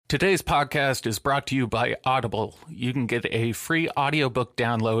Today's podcast is brought to you by Audible. You can get a free audiobook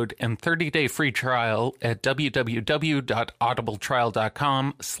download and 30-day free trial at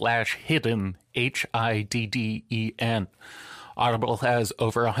www.audibletrial.com/hidden, HIDDEN. Audible has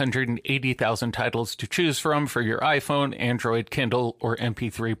over 180,000 titles to choose from for your iPhone, Android, Kindle, or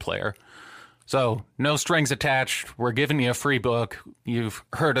MP3 player. So, no strings attached. We're giving you a free book. You've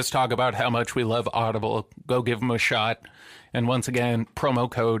heard us talk about how much we love Audible. Go give them a shot. And once again,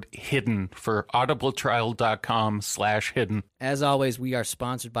 promo code HIDDEN for audibletrial.com/hidden. As always, we are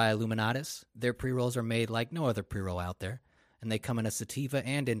sponsored by Illuminatus. Their pre-rolls are made like no other pre-roll out there, and they come in a sativa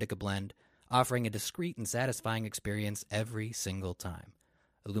and indica blend, offering a discreet and satisfying experience every single time.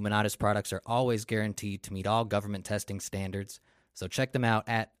 Illuminatus products are always guaranteed to meet all government testing standards, so check them out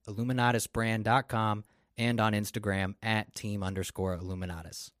at illuminatusbrand.com and on Instagram at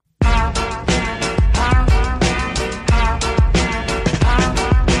 @team_Illuminatus.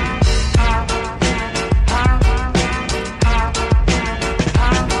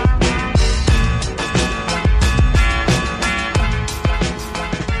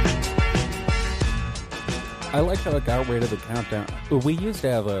 I like how it got rid of the countdown. We used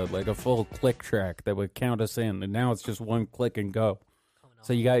to have a full click track that would count us in, and now it's just one click and go.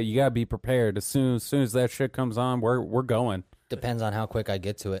 So you got to be prepared. As soon as that shit comes on, we're going. Depends on how quick I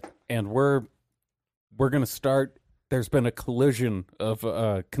get to it. And we're gonna start. There's been a collision of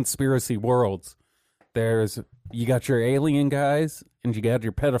conspiracy worlds. You got your alien guys and you got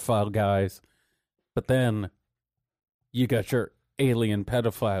your pedophile guys, but then you got your alien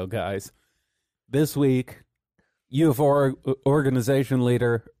pedophile guys. This week, UFO organization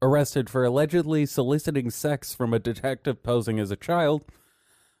leader arrested for allegedly soliciting sex from a detective posing as a child.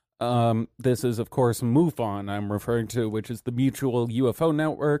 This is, of course, MUFON I'm referring to, which is the Mutual UFO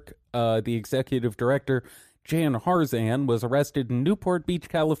Network. The executive director, Jan Harzan, was arrested in Newport Beach,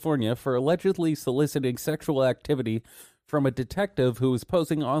 California for allegedly soliciting sexual activity from a detective who was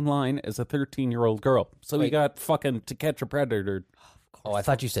posing online as a 13-year-old girl. So Wait. he got fucking To Catch a Predator. Oh, I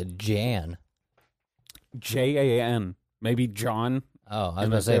thought you said Jan. Jan. Maybe John. Oh, I was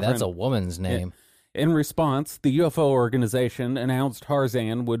going to say, that's a woman's name. In response, the UFO organization announced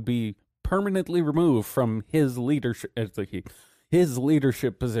Harzan would be permanently removed from his leadership position.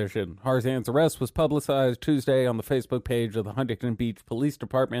 Harzan's arrest was publicized Tuesday on the Facebook page of the Huntington Beach Police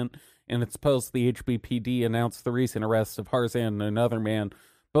Department. In its post, the HBPD announced the recent arrests of Harzan and another man,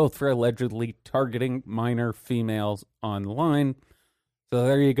 both for allegedly targeting minor females online. So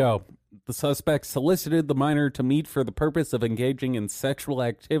there you go. The suspect solicited the minor to meet for the purpose of engaging in sexual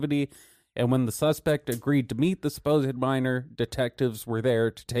activity, and when the suspect agreed to meet the supposed minor, detectives were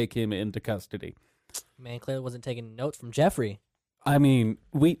there to take him into custody. Man, clearly wasn't taking notes from Jeffrey. I mean,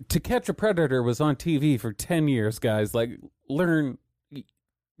 To Catch a Predator was on TV for 10 years, guys. Like, learn,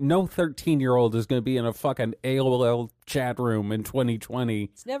 no 13-year-old is going to be in a fucking AOL chat room in 2020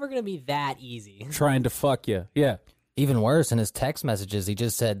 It's never going to be that easy. trying to fuck you. Yeah. Even worse, in his text messages, he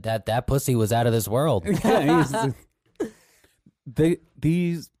just said that pussy was out of this world. Yeah,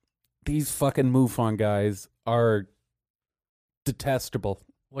 these fucking MUFON guys are detestable.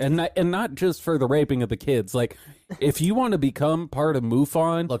 And not just for the raping of the kids. Like, if you want to become part of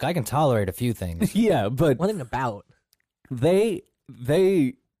MUFON, Look, I can tolerate a few things. yeah, but What even about? they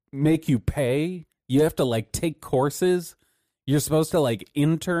make you pay. You have to like take courses. You're supposed to like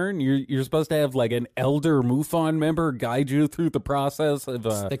intern. You're supposed to have like an elder MUFON member guide you through the process of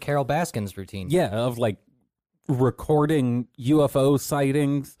The Carol Baskins routine. yeah, of like recording UFO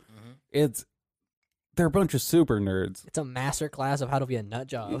sightings. They're a bunch of super nerds. It's a master class of how to be a nut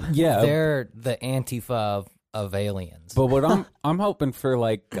job. Yeah, They're the Antifa of aliens. but what I'm hoping for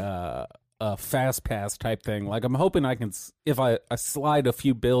like a fast pass type thing. Like I'm hoping I can, if I slide a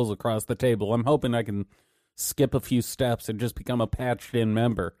few bills across the table, I'm hoping I can skip a few steps and just become a patched in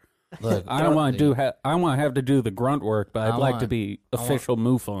member. Look, I don't want to I want to have to do the grunt work, but I'd like to be official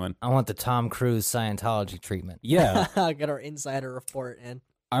MUFON. I want the Tom Cruise Scientology treatment. Yeah, Get our insider report in.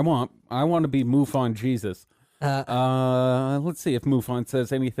 I want to be MUFON Jesus. Let's see if MUFON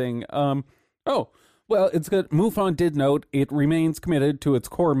says anything. Well, it's good. MUFON did note it remains committed to its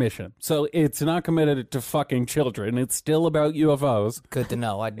core mission. So it's not committed to fucking children. It's still about UFOs. Good to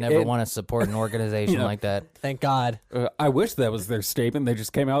know. I'd never want to support an organization like that. Thank God. I wish that was their statement. They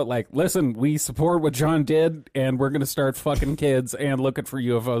just came out like, listen, we support what John did, and we're going to start fucking kids and looking for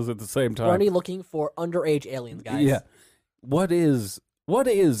UFOs at the same time. We're only looking for underage aliens, guys. Yeah. What is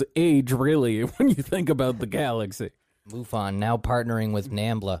age really when you think about the galaxy? MUFON now partnering with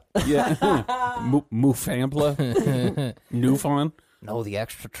NAMBLA. Yeah. Mufambla? Newfon? No, the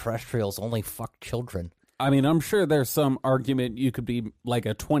extraterrestrials only fuck children. I mean, I'm sure there's some argument you could be like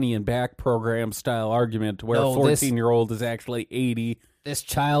a 20 and back program style argument to where No, a 14-year-old is actually 80. This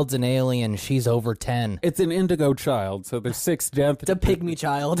child's an alien. She's over 10. It's an indigo child, so there's 6 death. It's a pygmy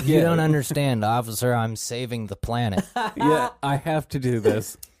child. You don't understand, officer. I'm saving the planet. Yeah, I have to do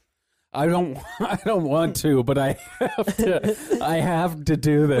this. I don't want to, but I have to. I have to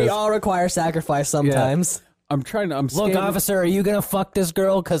do this. We all require sacrifice sometimes. I'm Look, scanning- officer, are you gonna fuck this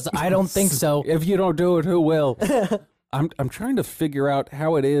girl? Because I don't think so. If you don't do it, who will? I'm trying to figure out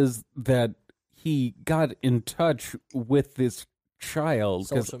how it is that he got in touch with this child.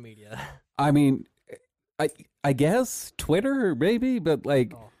 'Cause, Social media. I mean, I guess Twitter maybe, but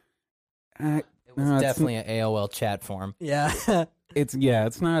like, It was it's- definitely an AOL chat form. Yeah. it's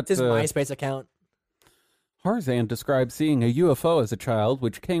not. It's his MySpace account. Harzan described seeing a UFO as a child,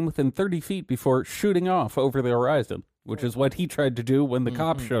 which came within 30 feet before shooting off over the horizon, which is what he tried to do when the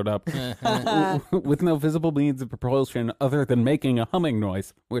cops showed up, with no visible means of propulsion other than making a humming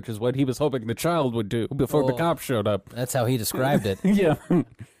noise, which is what he was hoping the child would do before the cops showed up. That's how he described it. Yeah.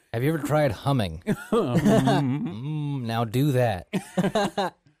 Have you ever tried humming? Now do that.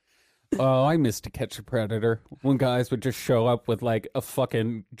 Oh, I miss To Catch a Predator when guys would just show up with like a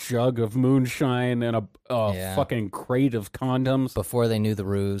fucking jug of moonshine and a Yeah. fucking crate of condoms. Before they knew the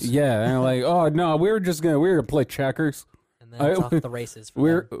ruse. Yeah, and like, oh no, we were gonna play checkers. And then it's off the races.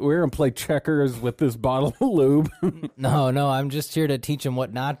 For them. We're gonna play checkers with this bottle of lube. No, I'm just here to teach him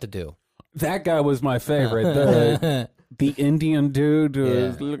what not to do. That guy was my favorite. The Indian dude.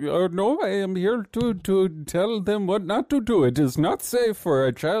 Was like, oh no, I am here to tell them what not to do. It is not safe for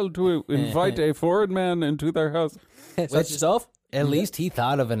a child to invite a foreign man into their house. Such yourself? At least he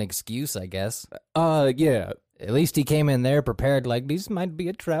thought of an excuse, I guess. Yeah. At least he came in there prepared, like, this might be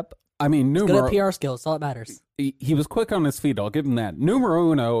a trap. I mean, Good at PR skills. That's all that matters. he was quick on his feet. I'll give him that.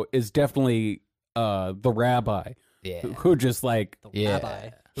 Numero uno is definitely the rabbi Yeah. who just like Yeah. Rabbi.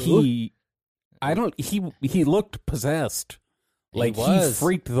 he looked possessed. Like he was.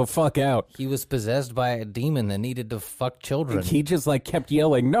 freaked the fuck out. He was possessed by a demon that needed to fuck children. He just like kept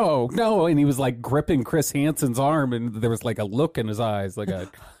yelling, "No, no!" And he was like gripping Chris Hansen's arm, and there was like a look in his eyes, like a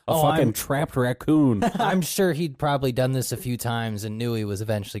fucking trapped raccoon. I'm sure he'd probably done this a few times and knew he was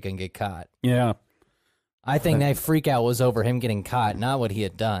eventually going to get caught. Yeah. I think that freak out was over him getting caught, not what he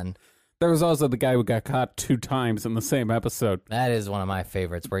had done. There was also the guy who got caught 2 times in the same episode. That is one of my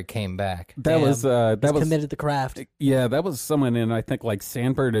favorites, where he came back. That was He's committed the craft. Yeah, that was someone in, I think, like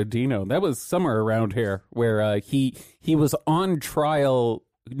San Bernardino. That was somewhere around here where he was on trial.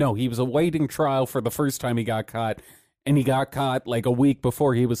 No, he was awaiting trial for the first time he got caught, and he got caught like a week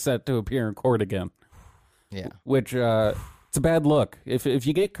before he was set to appear in court again. Yeah. Which it's a bad look. If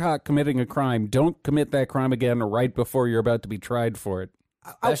you get caught committing a crime, don't commit that crime again right before you're about to be tried for it.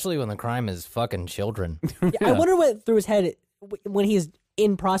 Especially when the crime is fucking children. Yeah, I wonder what through his head when he's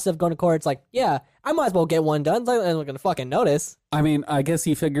in process of going to court. It's like, yeah, I might as well get one done. I'm not going to fucking notice. I mean, I guess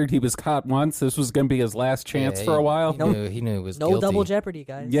he figured he was caught once. This was going to be his last chance Yeah, for a while. He knew it was No guilty. double jeopardy,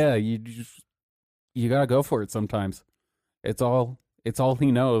 guys. Yeah, you got to go for it sometimes. It's all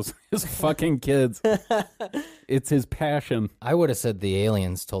he knows is fucking kids. It's his passion. I would have said the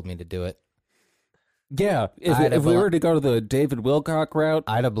aliens told me to do it. Yeah, I'd if we have were to go to the David Wilcock route,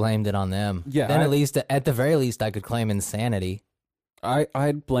 I'd have blamed it on them. Yeah, Then at the very least, I could claim insanity.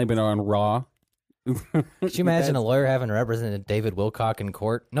 I'd blame it on Raw. Could you imagine a lawyer having represented David Wilcock in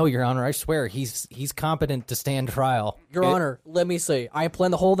court? No, Your Honor, I swear he's competent to stand trial. Your Honor, let me see. I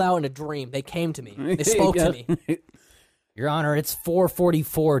planned the whole out in a dream. They came to me. They spoke to me. Your Honor, it's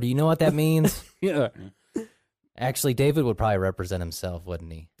 4:44. Do you know what that means? Yeah, Actually, David would probably represent himself,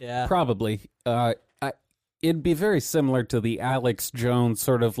 wouldn't he? Yeah. probably. It'd be very similar to the Alex Jones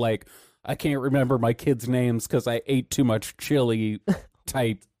sort of like, I can't remember my kids' names because I ate too much chili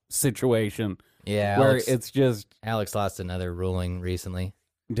type situation. Yeah, Where Alex, it's just, Alex lost another ruling recently.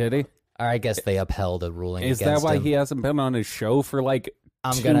 did he? Or I guess they upheld a ruling Is that against why him. he hasn't been on his show for like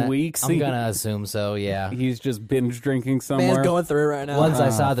I'm 2 gonna, weeks? I'm gonna assume so, yeah. He's just binge drinking somewhere. Man's going through it right now. Once I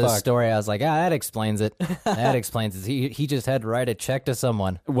saw this fuck. story, I was like, that explains it. That explains it. He just had to write a check to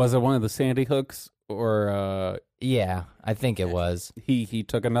someone. Was it one of the Sandy Hooks or Yeah, I think it was. he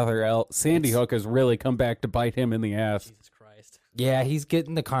took another L? Sandy Hook has really come back to bite him in the ass. Jesus Christ. Yeah, he's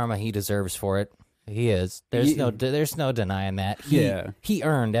getting the karma he deserves for it. He is. There's no denying that. He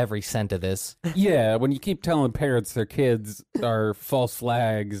earned every cent of this. Yeah, when you keep telling parents their kids are false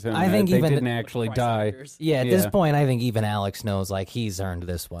flags and I think they even didn't actually die. Yeah, at this point, I think even Alex knows like he's earned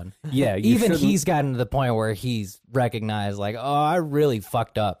this one. Yeah, you Even shouldn't- he's gotten to the point where he's recognized like, oh, I really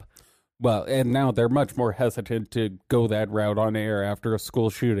fucked up. Well, and now they're much more hesitant to go that route on air after a school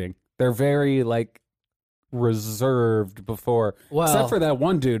shooting. They're very like reserved before. Well- Except for that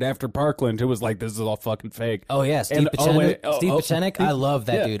one dude after Parkland who was like, this is all fucking fake. Oh yeah, Steve And Pachenik. Owen- Steve Pachenik. I love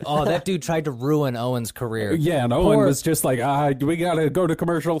that yeah. dude. Oh, that dude tried to ruin Owen's career. Yeah, and Owen Poor- was just like, we gotta go to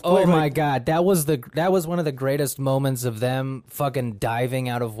commercial. Oh quickly. my god, that was one of the greatest moments of them fucking diving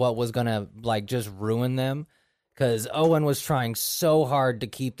out of what was gonna like just ruin them. Because Owen was trying so hard to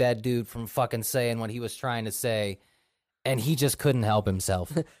keep that dude from fucking saying what he was trying to say, and he just couldn't help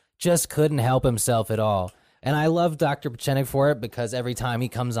himself. Just couldn't help himself at all. And I love Dr. Pachenik for it because every time he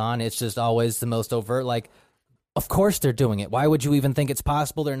comes on, it's just always the most overt. Like, of course they're doing it. Why would you even think it's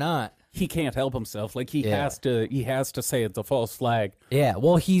possible they're not? He can't help himself. Like he Yeah. has to say it's a false flag. Yeah,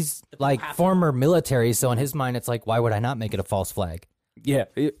 well, he's like former military, so in his mind, it's like, why would I not make it a false flag? Yeah,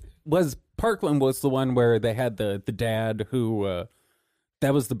 it was Parkland was the one where they had the dad who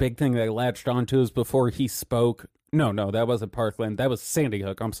that was the big thing they latched onto is before he spoke. No, that wasn't Parkland. That was Sandy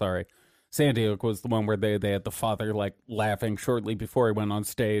Hook. I'm sorry. Sandy Hook was the one where they had the father like laughing shortly before he went on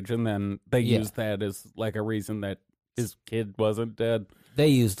stage, and then they used that as like a reason that his kid wasn't dead. They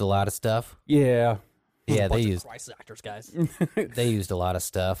used a lot of stuff. Yeah. Yeah, they Bunch of used crisis actors, guys. they used a lot of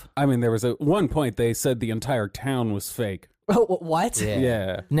stuff. I mean, there was one point they said the entire town was fake. What?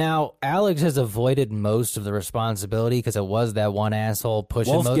 Yeah. Now Alex has avoided most of the responsibility because it was that one asshole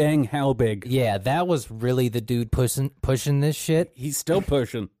pushing. Wolfgang Halbig. Yeah, that was really the dude pushing this shit. He's still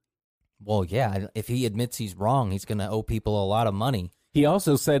pushing. Well, yeah, if he admits he's wrong, he's gonna owe people a lot of money. He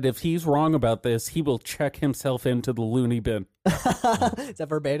also said if he's wrong about this, he will check himself into the loony bin. Is that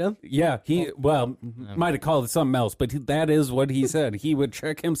verbatim? Yeah, might have called it something else, but that is what he said. He would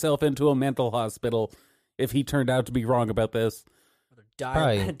check himself into a mental hospital if he turned out to be wrong about this,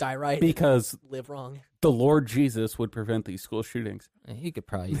 Probably. Die right, because live wrong. the Lord Jesus would prevent these school shootings. He could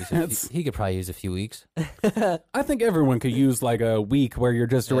probably use That's- he could probably use a few weeks. I think everyone could use like a week where you're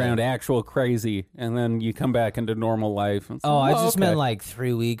just around actual crazy, and then you come back into normal life. It's Oh, I like, just okay. meant like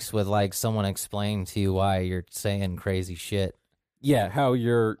 3 weeks with like someone explaining to you why you're saying crazy shit. Yeah, how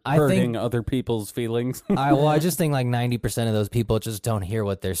you're I hurting think- other people's feelings. I just think like 90% of those people just don't hear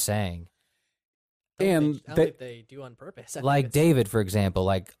what they're saying. And I don't they- think they do on purpose. I think Like it's- David, for example,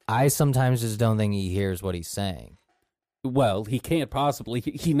 like I sometimes just don't think he hears what he's saying. Well, he can't possibly.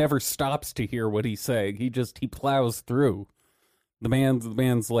 He never stops to hear what he's saying. He plows through. The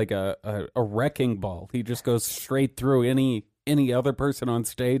man's like a wrecking ball. He just goes straight through any other person on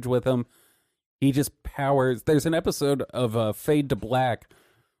stage with him. He just powers. There's an episode of Fade to Black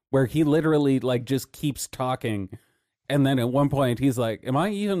where he literally like just keeps talking, and then at one point he's like, "Am I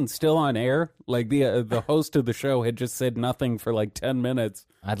even still on air?" Like the host of the show had just said nothing for like 10 minutes.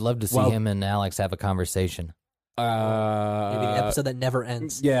 I'd love to see Well- him and Alex have a conversation. maybe the episode that never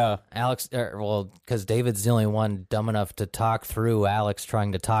ends. Yeah. Alex, because David's the only one dumb enough to talk through Alex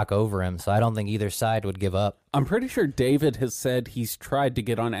trying to talk over him, so I don't think either side would give up. I'm pretty sure David has said he's tried to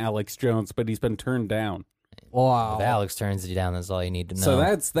get on Alex Jones, but he's been turned down. Wow. If Alex turns you down, that's all you need to know. So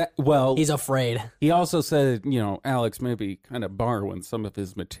that's that. Well, He's afraid. he also said, Alex may be kind of borrowing some of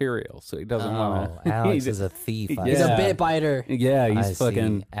his material, so he doesn't want to. Alex is a thief. I He's Yeah. a bit biter. Yeah, I he's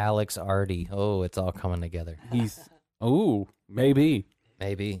fucking. see. Alex Artie. Oh, it's all coming together. Maybe.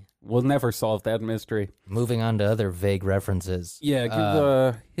 Maybe. We'll never solve that mystery. Moving on to other vague references.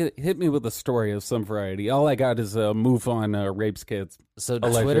 Yeah, hit me with a story of some variety. All I got is a move on rapes kids. So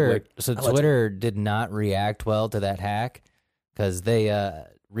Allegedly. Twitter did not react well to that hack because they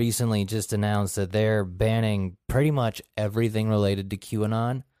recently just announced that they're banning pretty much everything related to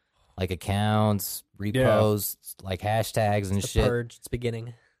QAnon, like accounts, reposts, like hashtags and The shit. purge. It's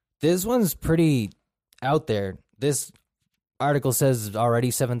beginning. This one's pretty out there. This article says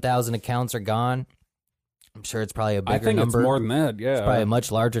already 7,000 accounts are gone. I'm sure it's probably a bigger I think number. it's more than that. Yeah, It's probably a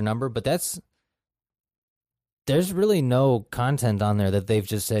much larger number, but there's really no content on there that they've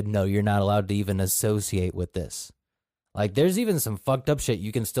just said, no, you're not allowed to even associate with this. Like, there's even some fucked up shit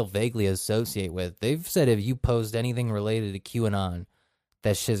you can still vaguely associate with. They've said if you post anything related to QAnon,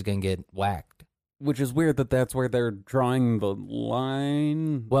 that shit's gonna get whacked. Which is weird that that's where they're drawing the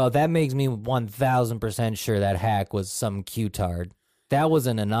line. Well, that makes me 1,000% sure that hack was some Q-tard. That was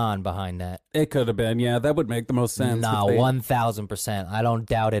an anon behind that. It could have been. Yeah, that would make the most sense. Nah, if they- 1,000%. I don't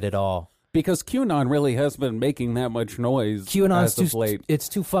doubt it at all. Because QAnon really has been making that much noise QAnon's as of late. it's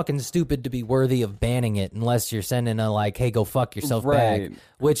too fucking stupid to be worthy of banning it unless you're sending a like, hey, go fuck yourself Right. back,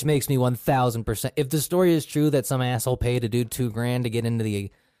 which makes me 1,000%. If the story is true that some asshole paid a dude $2,000 to get into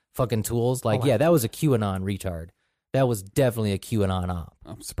the fucking tools, like, yeah, that was a QAnon retard. That was definitely a QAnon op.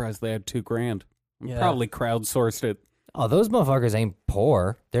 I'm surprised they had $2,000. Yeah. Probably crowdsourced it. Oh, those motherfuckers ain't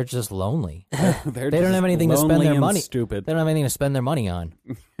poor. They're just lonely. They're They don't just have anything to spend lonely their and money. Stupid. They don't have anything to spend their money on.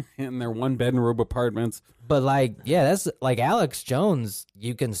 In their one-bedroom apartments. But like, yeah, that's like Alex Jones.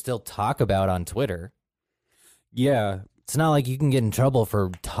 You can still talk about on Twitter. Yeah. It's not like you can get in trouble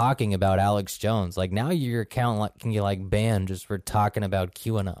for talking about Alex Jones. Like now, your account can get like banned just for talking about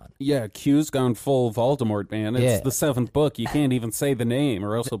QAnon. Yeah, Q's gone full Voldemort, man. It's Yeah. the 7th book. You can't even say the name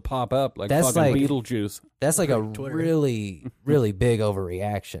or else it'll pop up like That's fucking like- Beetlejuice. That's like a Twitter. really, really big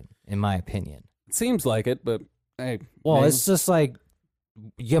overreaction, in my opinion. It seems like it, but hey. Well, man, it's just like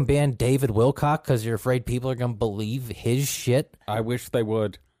you can ban David Wilcock because you're afraid people are gonna believe his shit. I wish they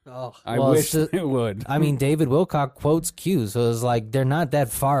would. Oh, I Well, wish it's they would. I mean, David Wilcock quotes Q, so it's like they're not that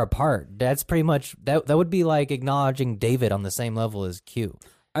far apart. That's pretty much that would be like acknowledging David on the same level as Q.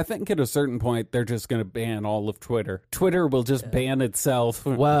 I think at a certain point they're just going to ban all of Twitter. Twitter will just ban itself.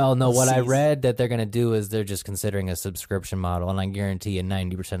 Well, no, what I Cease. read that they're going to do is they're just considering a subscription model, and I guarantee you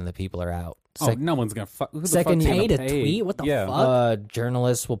 90% of the people are out. Oh, no one's going to fuck. Who the second fuck's you- gonna Pay to tweet? What the yeah. fuck?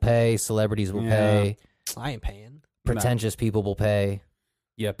 Journalists will pay, celebrities will Yeah. pay, I ain't paying. pretentious people will pay.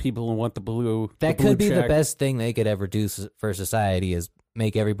 Yeah, people who want the blue. That the blue could be the check. best thing they could ever do for society is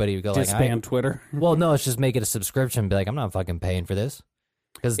make everybody go like, Disband Twitter. well, no, it's just make it a subscription. Be like, I'm not fucking paying for this.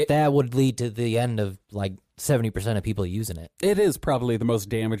 Because that would lead to the end of like 70% of people using it. It is probably the most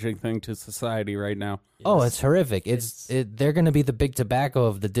damaging thing to society right now. Oh, it's horrific. They're going to be the big tobacco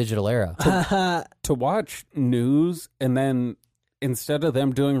of the digital era. To watch news and then instead of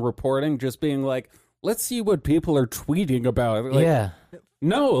them doing reporting, just being like, let's see what people are tweeting about. Like, yeah.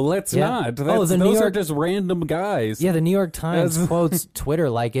 No, let's Yeah. not. Oh, That's, the New those are York- just random guys. Yeah, the New York Times That's- quotes Twitter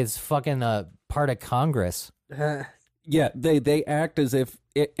like it's fucking a part of Congress. Yeah, they act as if,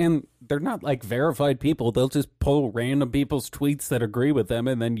 and they're not like verified people. They'll just pull random people's tweets that agree with them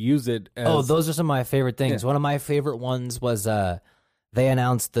and then use it as. Oh, those are some of my favorite things. Yeah. One of my favorite ones was they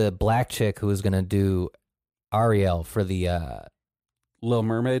announced the black chick who was going to do Ariel for the Little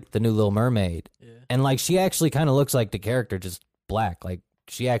Mermaid. new Little Mermaid. Yeah. And like she actually kind of looks like the character, just black. Like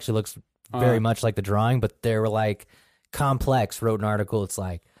she actually looks very much like the drawing, but they were like Complex wrote an article. It's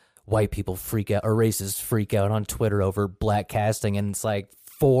like white people freak out or racists freak out on Twitter over black casting, and it's like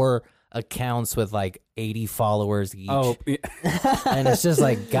 4 accounts with like 80 followers each. Oh, yeah. And it's just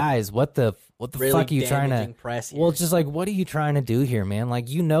like, guys, what the Really fuck are you trying to? damaging press here. Well, it's just like, what are you trying to do here, man? Like,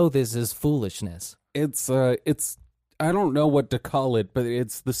 you know, this is foolishness. it's I don't know what to call it, but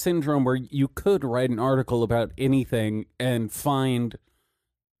it's the syndrome where you could write an article about anything and find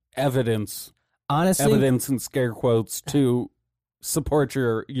evidence Honestly, in scare quotes to support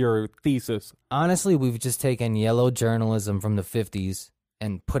your thesis. we've just taken yellow journalism from the 50s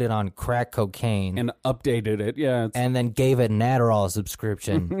and put it on crack cocaine And updated it. Yeah. It's, and then gave it an Adderall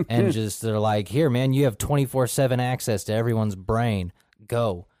subscription and just they're like, here, man, you have 24/7 access to everyone's brain.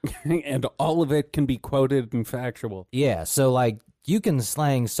 Go. and all of it can be quoted and factual. Yeah, so like you can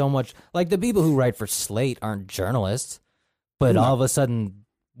slang so much. Like the people who write for Slate aren't journalists, but all of a sudden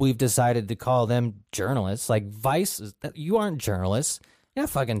we've decided to call them journalists. Like Vice, you aren't journalists. You're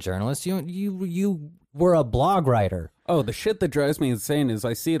not fucking journalists. You were a blog writer. Oh, the shit that drives me insane is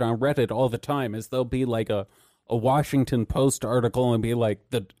I see it on Reddit all the time. Is there'll be like a Washington Post article and be like,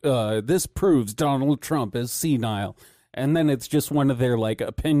 this proves Donald Trump is senile. And then it's just one of their like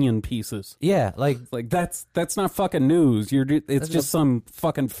opinion pieces. Yeah, like Like that's not fucking news. It's just some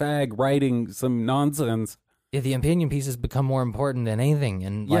fucking fag writing some nonsense. yeah, the opinion pieces become more important than anything,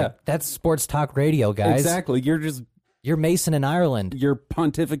 and like Yeah. that's sports talk radio, guys. Exactly. You're Mason in Ireland. You're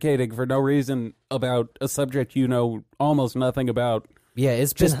pontificating for no reason about a subject you know almost nothing about, Yeah,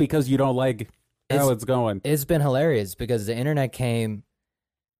 it's just been because you don't like how it's going. it's been hilarious because the internet came,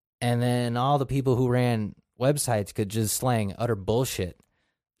 and then all the people who ran websites could just slang utter bullshit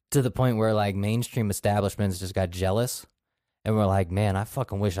to the point where like mainstream establishments just got jealous and were like, man, I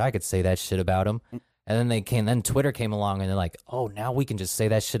fucking wish I could say that shit about him. And then Twitter came along and they're like, oh, now we can just say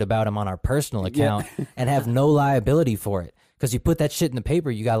that shit about him on our personal account and have no liability for it. Because you put that shit in the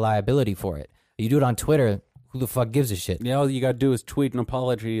paper, you got liability for it. You do it on Twitter, who the fuck gives a shit? Yeah, all you gotta do is tweet an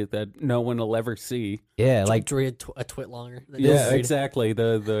apology that no one will ever see. Yeah, like read a twit longer. Yeah, exactly.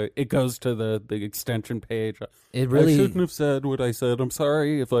 The it goes to the extension page. it really I shouldn't have said what I said. I'm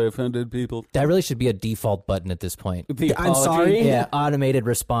sorry if I offended people. that really should be a default button at this point. The I'm apology, sorry? Yeah, automated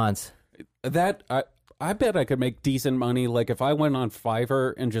response. That I bet I could make decent money. Like if I went on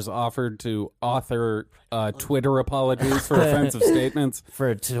Fiverr and just offered to author Twitter apologies for offensive statements. For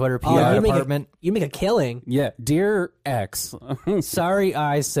a Twitter PR Oh, department. You make a killing. Yeah, dear X. Sorry,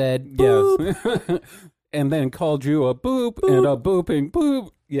 I said. Yes. and then called you a boop, and a booping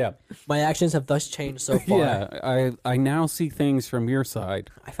boop. Yeah. My actions have thus changed so far. Yeah, I now see things from your side.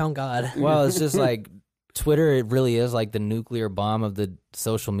 I found God. Well, it's just like Twitter, it really is like the nuclear bomb of the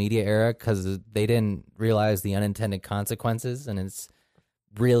social media era because they didn't realize the unintended consequences, and it's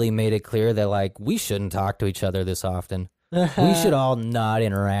really made it clear that like we shouldn't talk to each other this often. We should all not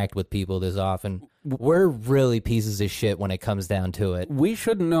interact with people this often. We're really pieces of shit when it comes down to it. We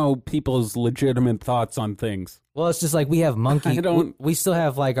should know people's legitimate thoughts on things. Well, it's just like we have monkey. I don't- We still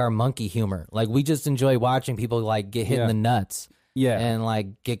have like our monkey humor. Like we just enjoy watching people like get hit in Yeah. the nuts. Yeah. And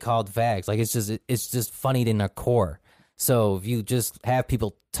like get called fags. Like it's just funny in their core. So if you just have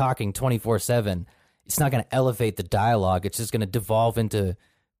people talking 24/7, it's not going to elevate the dialogue. It's just going to devolve into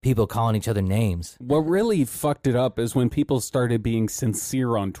people calling each other names. What really fucked it up is when people started being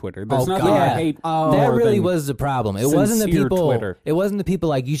sincere on Twitter. There's Oh, nothing God. I hate more That really than was the problem. It wasn't the sincere people. Twitter. It wasn't the people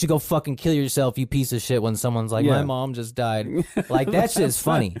like you should go fucking kill yourself, you piece of shit. When someone's like, Yeah. my mom just died. Like that shit's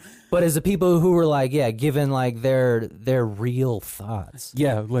funny. But as the people who were like, yeah, giving like their real thoughts.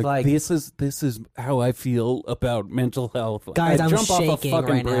 Yeah, Like- this is how I feel about mental health. Guys, I I'm jump off a shaking fucking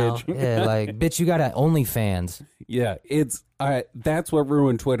right now. bridge. Yeah, like bitch, you got an OnlyFans. Yeah, that's what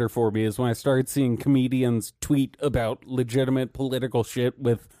ruined Twitter for me is when I started seeing comedians tweet about legitimate political shit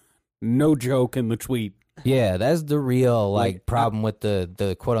with no joke in the tweet. Yeah, that's the real Like, problem with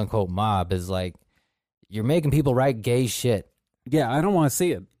the quote unquote mob is like you're making people write gay shit. Yeah, I don't want to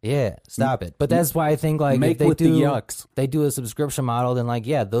see it. Yeah, stop it. But that's why I think like Make if they with do the yucks. they do a subscription model, then like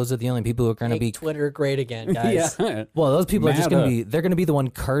yeah, those are the only people who are going to Make be. Twitter great again, guys. Yeah. Well, those people are just going to Meta. be. They're going to be the one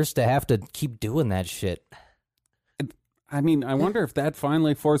cursed to have to keep doing that shit. I mean, I wonder if that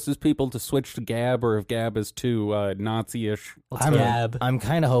finally forces people to switch to Gab or if Gab is too Nazi-ish. I'm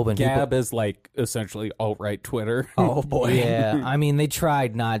kind of hoping Gab people. is like essentially alt-right Twitter. Oh boy. Yeah, I mean they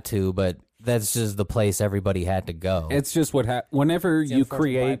tried not to, but that's just the place everybody had to go. It's just whenever you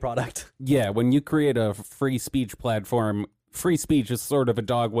create product. Yeah, when you create a free speech platform, free speech is sort of a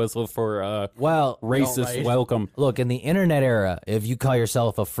dog whistle for well, racist right. welcome. look, in the internet era, if you call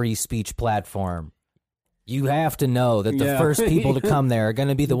yourself a free speech platform, you have to know that the Yeah. first people to come there are going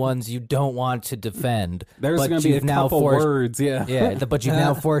to be the ones you don't want to defend. There's but going to be a you've now couple forced, words, yeah. yeah, but you've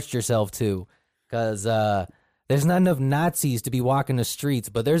now forced yourself to, because there's not enough Nazis to be walking the streets,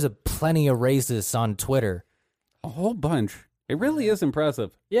 but there's a plenty of racists on Twitter. A whole bunch. It really is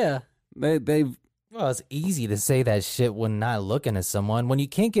impressive. Yeah. They've Well, it's easy to say that shit when not looking at someone. When you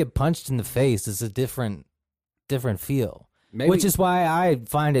can't get punched in the face, it's a different feel. maybe Which is why I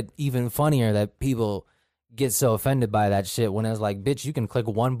find it even funnier that people get so offended by that shit when it's like, bitch, you can click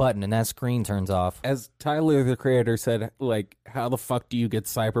one button and that screen turns off. as Tyler the Creator said, like, how the fuck do you get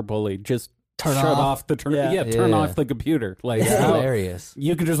cyberbullied? Just Turn shut off. off the turn. Yeah. Yeah, turn Yeah. off the computer. Like, It's how- hilarious.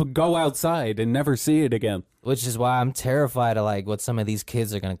 you can just go outside and never see it again. Which is why I'm terrified of like what some of these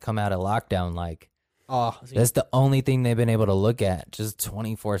kids are going to come out of lockdown like. Oh, That's the only thing they've been able to look at, just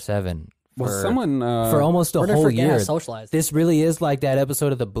 24/7 Well, for someone for almost a we're whole forgetting how year. to socialize. This really is like that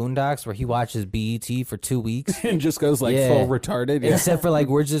episode of the Boondocks where he watches BET for 2 weeks. and just goes like Yeah. full retarded. Yeah. Except for like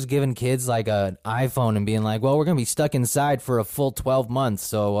we're just giving kids like an iPhone and being like, well, we're gonna be stuck inside for a full 12 months,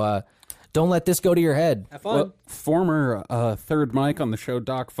 so don't let this go to your head. Have fun. Well, former third mic on the show,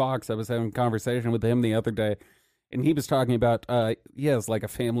 Doc Fox, I was having a conversation with him the other day, and he was talking about, he has like a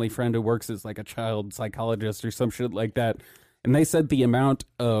family friend who works as like a child psychologist or some shit like that, and they said the amount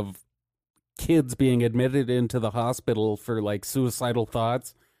of kids being admitted into the hospital for like suicidal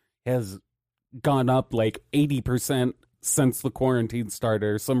thoughts has gone up like 80% since the quarantine started,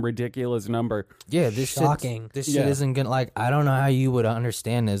 or some ridiculous number. Yeah, this Shocking. This shit Yeah. isn't gonna like. I don't know how you would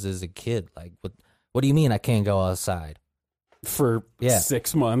understand this as a kid. Like, what do you mean I can't go outside? For Yeah.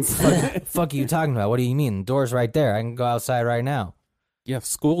 6 months. Fuck are you talking about? What do you mean? The door's right there. I can go outside right now. Yeah,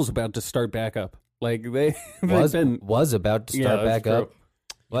 school's about to start back up. Like they've been. Was about to Yeah, start that's back up. true.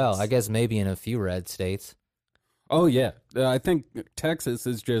 Well, I guess maybe in a few red states. Oh yeah, I think Texas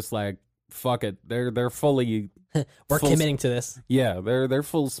is just like fuck it. They're fully. We're full- committing to this. Yeah, they're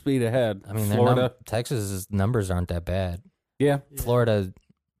full speed ahead. I mean, Florida. Texas's numbers aren't that bad. Yeah, Florida,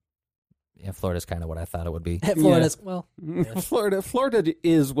 yeah, Florida's kind of what I thought it would be. Florida's well. Florida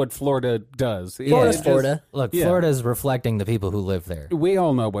is what Florida does. Yeah, Florida's just- Florida. Look, Yeah. Florida's reflecting the people who live there. We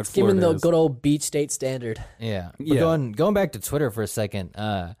all know what Give Florida them the is. good old beach state standard. Yeah. But Yeah. going back to Twitter for a second,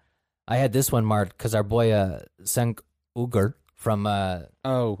 I had this one marked because our boy Cenk Uygur from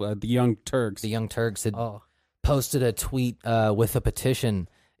the Young Turks. the Young Turks had Oh, posted a tweet with a petition.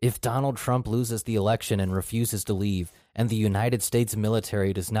 If Donald Trump loses the election and refuses to leave, and the United States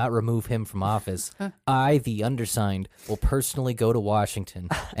military does not remove him from office, I, the undersigned, will personally go to Washington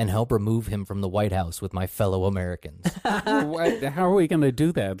and help remove him from the White House with my fellow Americans. How are we going to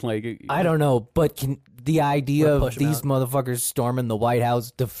do that? Like, I don't know, but the idea Or of push him these out. motherfuckers storming the White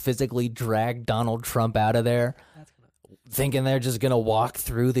House to physically drag Donald Trump out of there, thinking they're just going to walk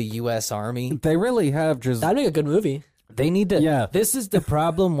through the U.S. Army. they really have just. That'd make a good movie. They need to. Yeah. This is the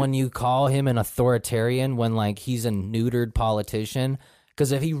problem when you call him an authoritarian when like he's a neutered politician.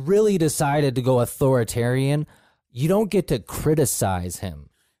 Because if he really decided to go authoritarian, you don't get to criticize him.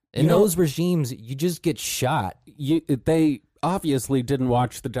 In those regimes, you just get shot. They obviously didn't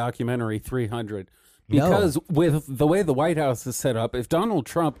watch the documentary 300 No. because with the way the White House is set up, if Donald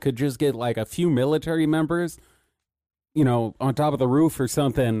Trump could just get like a few military members, you know, on top of the roof or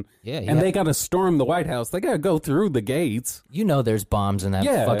something, and they got to storm the White House, they got to go through the gates. You know there's bombs in that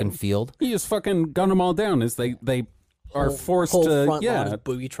Yeah. fucking field. You just fucking gun them all down as they are forced Whole to, front lawn yeah, is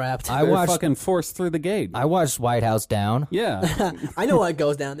booby trapped. I they're watched- fucking forced through the gate. I watched White House Down. Yeah. I know what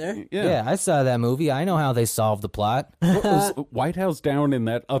goes down there. Yeah, I saw that movie. I know how they solved the plot. What was White House Down in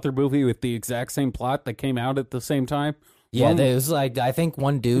that other movie with the exact same plot that came out at the same time? Yeah, One- it was like I think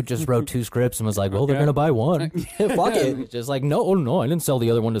one dude just wrote 2 scripts and was like, "Well, they're Okay. gonna buy one." Fuck it. Just like, no, I didn't sell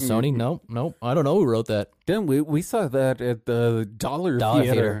the other one to Sony. No, I don't know who wrote that. Didn't we saw that at the Dollar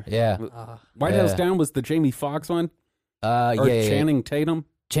Theater. Yeah. White House Down was the Jamie Foxx one? Or Yeah. Channing Tatum?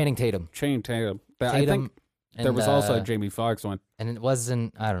 Channing Tatum. Channing Tatum. I Tatum, think there and, was also a Jamie Foxx one. and it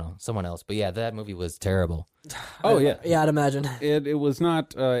wasn't, I don't know, someone else. But yeah, that movie was terrible. Oh yeah. Yeah, I'd imagine. It was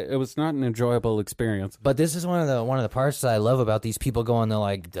not an enjoyable experience. But this is one of the parts that I love about these people going, they're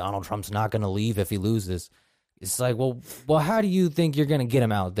like, Donald Trump's not going to leave if he loses. It's like, well, how do you think you're going to get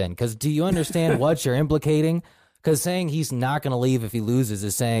him out then? Because do you understand what you're implicating? Because saying he's not going to leave if he loses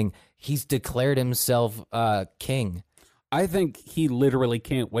is saying he's declared himself king. I think he literally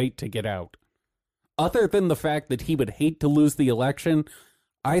can't wait to get out. Other than the fact that he would hate to lose the election,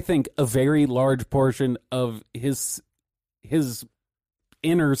 I think a very large portion of his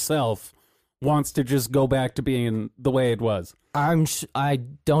inner self wants to just go back to being the way it was. I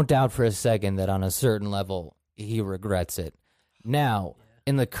don't doubt for a second that on a certain level he regrets it. Now,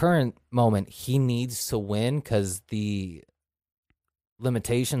 in the current moment, he needs to win because the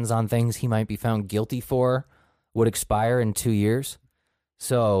limitations on things he might be found guilty for would expire in 2 years.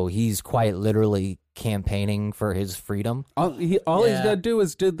 So he's quite literally campaigning for his freedom. All he's got to do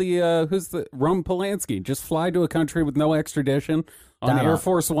is did the who's the Roman Polanski just fly to a country with no extradition on Donald. Air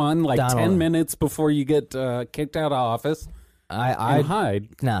Force One like Donald. 10 minutes before you get kicked out of office I and hide.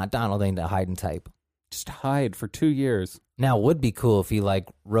 Nah, Donald ain't the hiding type. Just hide for 2 years Now, it would be cool if he like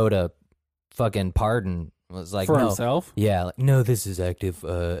wrote a fucking pardon. Was like for no. himself. Yeah, like, no, this is active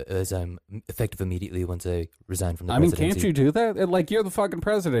as I'm effective immediately once I resign from the I mean, presidency. can't you do that? Like, you're the fucking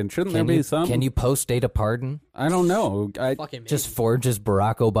president. Shouldn't there be some? Can you post date a pardon? I don't know. Fucking Just forges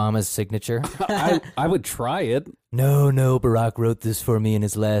Barack Obama's signature? I would try it. No, Barack wrote this for me in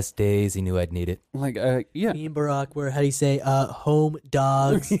his last days. He knew I'd need it. Like, yeah. Me and Barack were, how do you say, home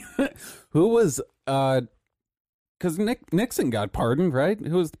dogs. Who was, because Nixon got pardoned, right?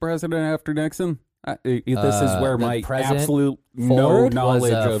 Who was the president after Nixon? This is where the my president, absolute Ford no was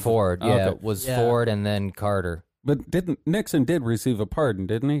knowledge of Ford. Yeah, Okay. it was Yeah. Ford and then Carter. But Nixon did receive a pardon,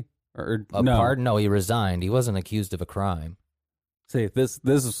 didn't he? Or A no? pardon? No, he resigned. He wasn't accused of a crime. See, this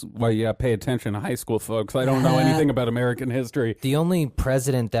is why you gotta pay attention to high school folks. I don't know anything about American history. The only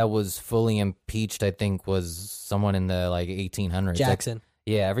president that was fully impeached, I think, was someone in the like 1800s. Jackson.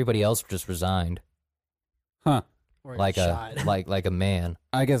 Yeah, everybody else just resigned Huh. Or like shot. like a man.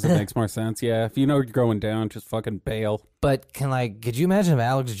 I guess it makes more sense. Yeah, if you know you're going down, just fucking bail. But could you imagine if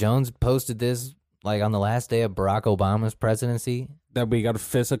Alex Jones posted this like on the last day of Barack Obama's presidency? That we got to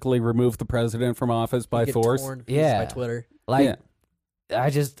physically remove the president from office by Get force. torn to pieces Yeah. by Twitter. Like, Yeah.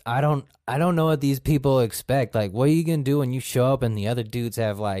 I don't know what these people expect. Like, what are you gonna do when you show up and the other dudes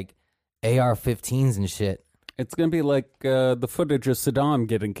have like AR-15s and shit? It's gonna be like the footage of Saddam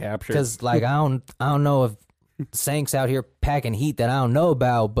getting captured. Because like I don't know if Sank's out here packing heat that I don't know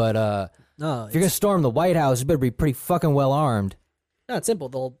about, but No, if you're gonna storm the White House, you better be pretty fucking well armed. not simple.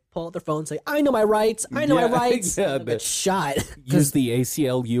 They'll pull out their phone and say, I know my rights. I know Yeah, my rights. yeah, They'll get shot. Use the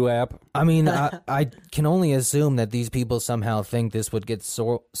ACLU app. I mean, I can only assume that these people somehow think this would get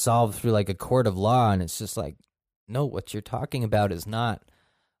solved through like a court of law, and it's just like, no, what you're talking about is not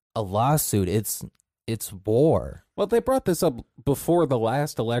a lawsuit. It's war. Well, they brought this up before the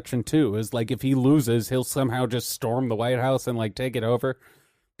last election too. Is like if he loses, he'll somehow just storm the White House and like take it over.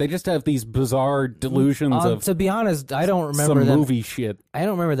 They just have these bizarre delusions of To be honest, I don't remember some them. movie shit. I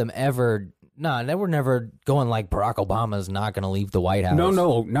don't remember them ever No, they were never going like Barack Obama's not going to leave the White House.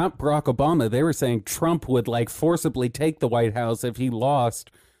 No, not Barack Obama. They were saying Trump would like forcibly take the White House if he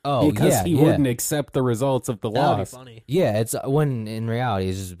lost because he wouldn't accept the results of the That would be loss. funny. Yeah, it's when in reality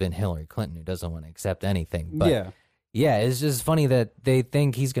it's just been Hillary Clinton who doesn't want to accept anything. But yeah, it's just funny that they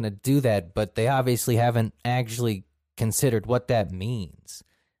think he's going to do that, but they obviously haven't actually considered what that means.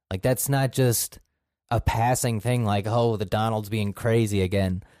 Like, that's not just a passing thing like, oh, the Donald's being crazy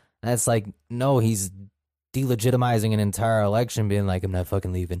again. That's like, no, he's delegitimizing an entire election, being like, I'm not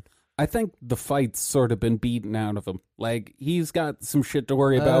fucking leaving. I think the fight's sort of been beaten out of him. Like, he's got some shit to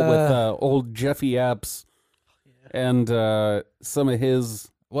worry about with old Jeffy Epps and some of his...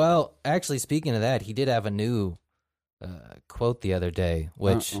 Well, actually, speaking of that, he did have a new quote the other day,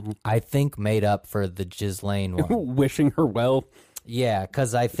 which I think made up for the Ghislaine one. Wishing her well. Yeah,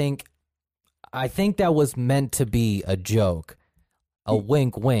 because I think that was meant to be a joke, a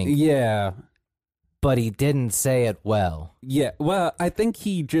wink, wink. Yeah. But he didn't say it well. Yeah, well, I think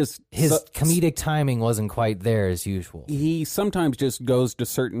he just... His comedic timing wasn't quite there as usual. He sometimes just goes to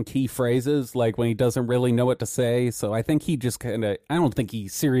certain key phrases, like when he doesn't really know what to say. So I think he just kind of... I don't think he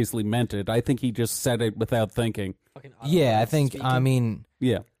seriously meant it. I think he just said it without thinking. Yeah, I think, I mean,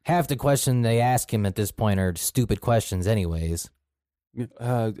 half the question they ask him at this point are stupid questions anyways.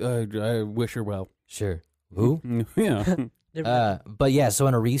 I wish her well. Sure. Who? Yeah. But yeah, so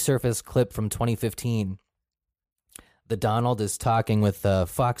in a resurfaced clip from 2015, the Donald is talking with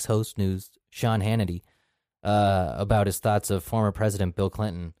Fox host news Sean Hannity about his thoughts of former President Bill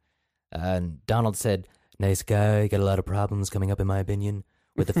Clinton. And Donald said, "Nice guy, got a lot of problems coming up in my opinion,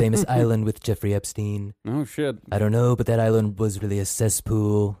 with the famous island with Jeffrey Epstein. Oh, shit. I don't know, but that island was really a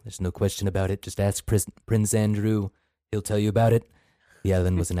cesspool. There's no question about it. Just ask Prince Andrew. He'll tell you about it. The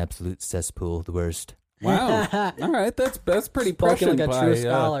island was an absolute cesspool, the worst." Wow. All right, that's pretty Spoken prescient like a by, true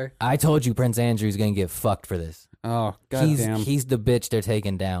scholar. I told you Prince Andrew's going to get fucked for this. Oh, goddamn. He's the bitch they're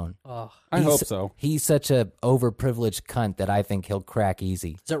taking down. Oh. I hope so. He's such a overprivileged cunt that I think he'll crack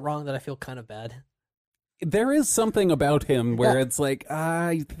easy. Is it wrong that I feel kind of bad? There is something about him where it's like,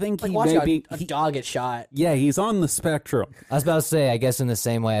 I think Like he watching maybe... a dog get shot. Yeah, he's on the spectrum. I was about to say, I guess in the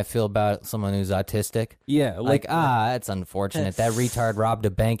same way I feel about someone who's autistic. Yeah, Like, that's unfortunate. That retard robbed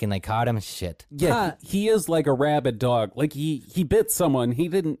a bank and they caught him. Shit. Yeah, he is like a rabid dog. Like he bit someone. He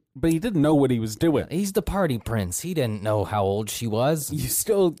didn't know what he was doing. He's the party prince. He didn't know how old she was. You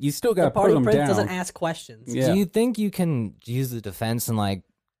still got The to put party him prince down. doesn't ask questions. Yeah. Do you think you can use the defense and like,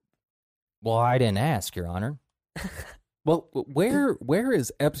 well, I didn't ask, Your Honor. Well, where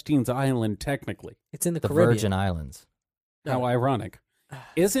is Epstein's Island technically? It's in the The Caribbean. Virgin Islands. How ironic.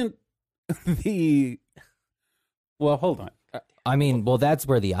 Isn't the... Well, hold on. I mean, well, that's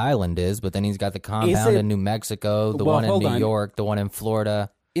where the island is, but then he's got the compound it- in New Mexico, the Well, one in hold New on. York, the one in Florida.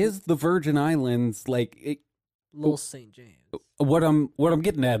 Is the Virgin Islands like... Little St. James. What I'm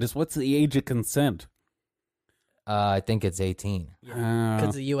getting at is what's the age of consent? I think it's 18. Because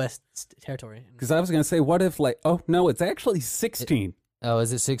of the U.S. territory. Because I was going to say, what if like... Oh, no, it's actually 16. Oh,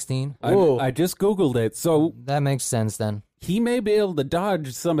 is it 16? I just Googled it. So That makes sense then. he may be able to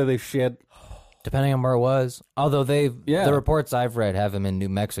dodge some of this shit. Depending on where it was. Although the Yeah. reports I've read have him in New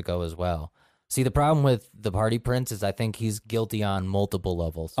Mexico as well. See, the problem with the party prince is I think he's guilty on multiple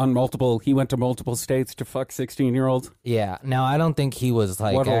levels. He went to multiple states to fuck 16-year-olds. Yeah. Now, I don't think he was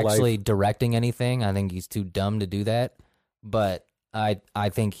like What a actually life. directing anything. I think he's too dumb to do that. But I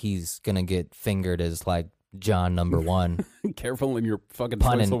think he's going to get fingered as like John number 1. Careful in your fucking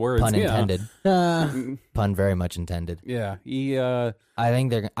Pun, choice of words. pun Yeah. intended. Pun very much intended. Yeah, he. I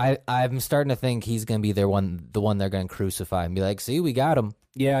think I'm starting to think he's going to be the one they're going to crucify and be like, see, we got him.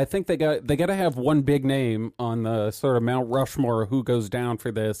 Yeah, I think they got to have one big name on the sort of Mount Rushmore who goes down for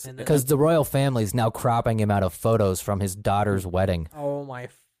this. Because the royal family is now cropping him out of photos from his daughter's wedding. Oh, my.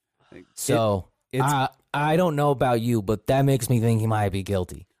 So I don't know about you, but that makes me think he might be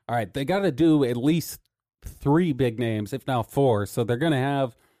guilty. All right, they got to do at least 3 big names, if not 4. So they're going to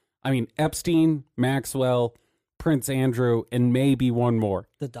have, Epstein, Maxwell, Prince Andrew, and maybe one more.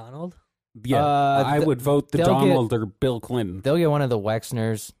 The Donald? Yeah, I would vote the they'll Donald or Bill Clinton. They'll get one of the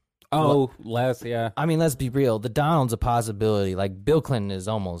Wexners. Oh, Les, yeah. I mean, let's be real. The Donald's a possibility. Like, Bill Clinton is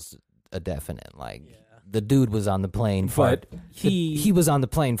almost a definite. Like, the dude was on the plane. But he was on the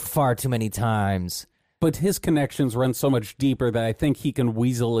plane far too many times. But his connections run so much deeper that I think he can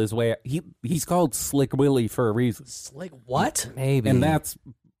weasel his way. He's called Slick Willie for a reason. Slick what? Maybe. And that's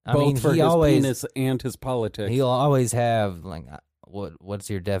I both mean, for he his always- penis and his politics. He'll always have, like, what's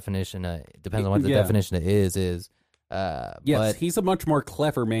your definition? Depends on what the Yeah. definition of is. Yes, But he's a much more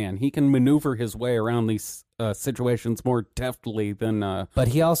clever man. He can maneuver his way around these situations more deftly than But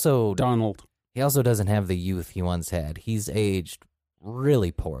he also Donald. doesn't have the youth he once had. He's aged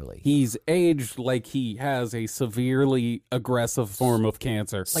really poorly. He's aged like he has a severely aggressive form of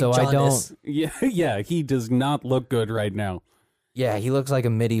cancer. So Like I jaundice. don't. Yeah, he does not look good right now. Yeah, he looks like a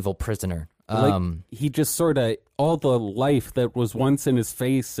medieval prisoner. Like, he just sort of, all the life that was once in his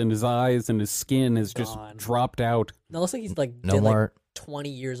face and his eyes and his skin has just Gone. dropped out. No, it looks like he's like no did more. like 20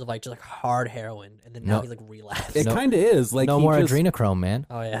 years of like just like hard heroin, and then now No. he's like relapsed. It No- kind of is. Like no he more just, adrenochrome, man.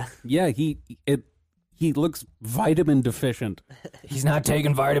 Oh yeah. Yeah, he looks vitamin deficient. He's not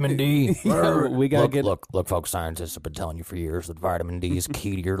taking vitamin D. Yeah, we gotta get look, folks. Scientists have been telling you for years that vitamin D is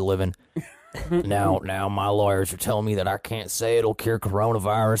key to your living. now, my lawyers are telling me that I can't say it'll cure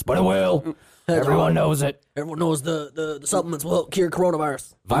coronavirus, but it will. Everyone knows it. Everyone knows the supplements will cure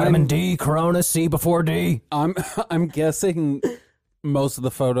coronavirus. Vitamin D, Corona, C before D. I'm guessing most of the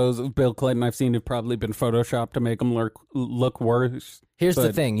photos of Bill Clinton I've seen have probably been photoshopped to make him look worse. Here's the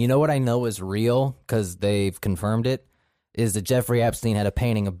But- thing. You know what I know is real because they've confirmed it. Is that Jeffrey Epstein had a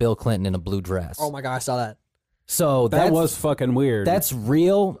painting of Bill Clinton in a blue dress. Oh my god, I saw that. So That was fucking weird. that's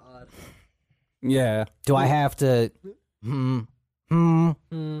real. Yeah. Do I have to?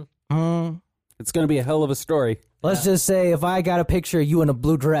 It's gonna be a hell of a story. Let's just say if I got a picture of you in a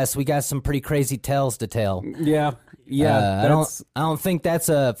blue dress, we got some pretty crazy tales to tell. Yeah. Yeah. I don't think that's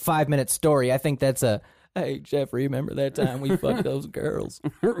a 5-minute story. I think that's a hey Jeffrey, remember that time we fucked those girls?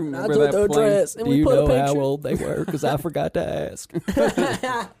 remember took that their plane? dress and Do we you put know a how picture. old they were? Because I forgot to ask.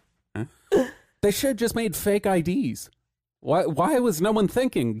 They should have just made fake IDs. Why was no one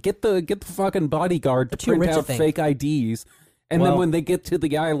thinking? Get the fucking bodyguard to too print rich to out think. fake IDs, and then Well- when they get to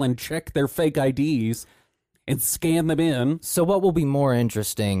the island, check their fake IDs and scan them in. So what will be more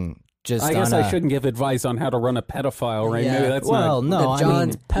interesting? Just I guess on I shouldn't give advice on how to run a pedophile, right? Yeah. Maybe that's Well, not. no, I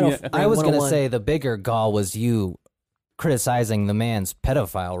John's mean, pedophile. yeah. I was going to 101. say the bigger gall was you criticizing the man's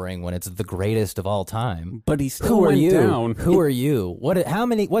pedophile ring when it's the greatest of all time. But he still Who are went you? down. Who are you? What? How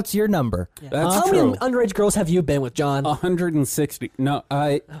many? What's your number? That's How true. many underage girls have you been with, John? 160. No,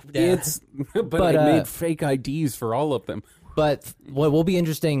 yeah. it's but I made fake IDs for all of them. But what will be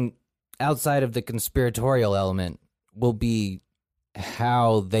interesting outside of the conspiratorial element will be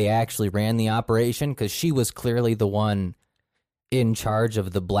how they actually ran the operation because she was clearly the one in charge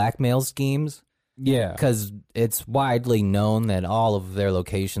of the blackmail schemes. Yeah. Because it's widely known that all of their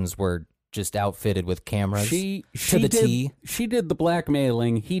locations were just outfitted with cameras. She the did, T. She did the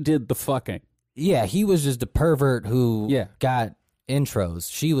blackmailing. He did the fucking. Yeah, he was just a pervert who Yeah. got intros.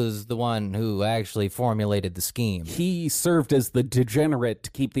 She was the one who actually formulated the scheme. He served as the degenerate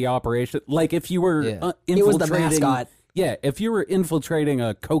to keep the operation. Like if you were Yeah. He was the infiltrating- mascot. Yeah, if you were infiltrating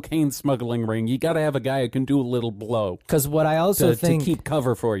a cocaine smuggling ring, you got to have a guy who can do a little blow Because what I also to think, keep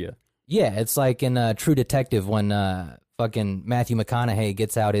cover for you. yeah, it's like in True Detective when fucking Matthew McConaughey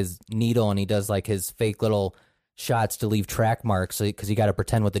gets out his needle and he does like his fake little shots to leave track marks because you got to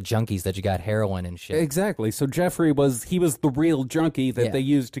pretend with the junkies that you got heroin and shit. Exactly. So Jeffrey was the real junkie that Yeah. they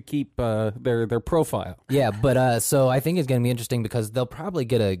used to keep their profile. Yeah, but so I think it's going to be interesting because they'll probably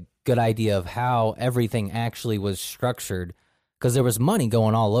get a good idea of how everything actually was structured because there was money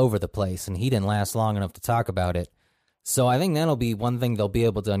going all over the place and he didn't last long enough to talk about it. So I think that'll be one thing they'll be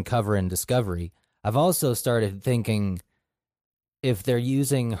able to uncover in Discovery. I've also started thinking if they're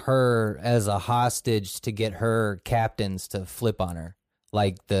using her as a hostage to get her captains to flip on her.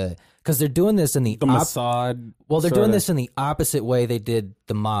 Like because they're doing this in the Mossad. well, they're sorta. doing this in the opposite way they did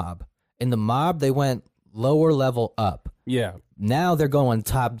the mob. In the mob, they went lower level up. Yeah. Now they're going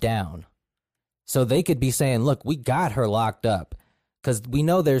top down. So they could be saying, look, we got her locked up. Because we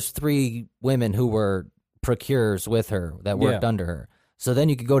know there's 3 women who were procurers with her that worked Yeah. under her. So then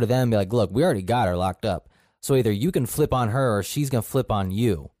you could go to them and be like, look, we already got her locked up. So either you can flip on her or she's going to flip on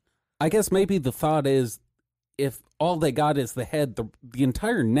you. I guess maybe the thought is if all they got is the head, the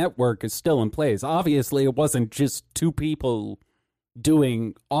entire network is still in place. Obviously, it wasn't just 2 people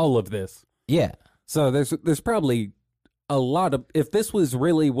doing all of this. Yeah. So there's probably a lot of, if this was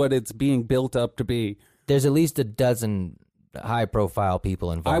really what it's being built up to be, There's at least a dozen high-profile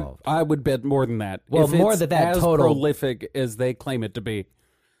people involved. I would bet more than that. Well, if more it's than that as total- prolific as they claim it to be.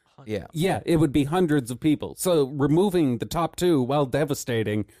 yeah. Yeah, it would be hundreds of people. So removing the top 2, while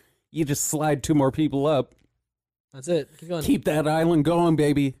devastating, you just slide 2 more people up. That's it. Keep going. Keep that island going,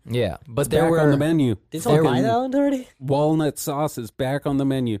 baby. Yeah. But It's there back were on the menu. Did someone buy Fucking that island already? Walnut sauce is back on the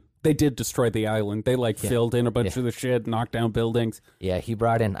menu. They did destroy the island. They filled in a bunch of the shit, knocked down buildings. Yeah, he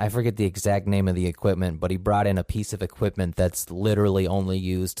brought in, I forget the exact name of the equipment, but he brought in a piece of equipment that's literally only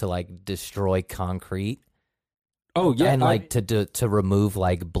used to destroy concrete Oh yeah, and to remove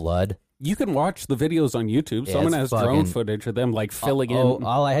blood. You can watch the videos on YouTube. Yeah, Someone it's has drone fucking- footage of them like filling Oh, in.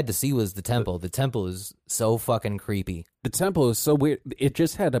 all I had to see was the temple. The temple is so fucking creepy. The temple is so weird. It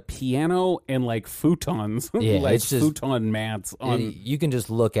just had a piano and like futons, Yeah, like it's just- futon mats on. You can just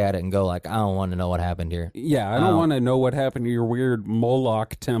look at it and go like, I don't want to know what happened here. Yeah, I don't want to know what happened to your weird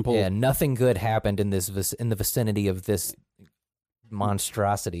Moloch temple. Yeah, nothing good happened in this in the vicinity of this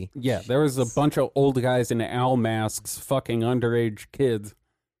monstrosity. Yeah, there was a bunch of old guys in owl masks fucking underage kids.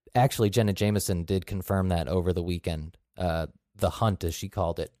 Actually, Jenna Jameson did confirm that over the weekend. The hunt, as she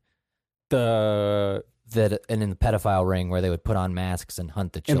called it, The and in the pedophile ring where they would put on masks and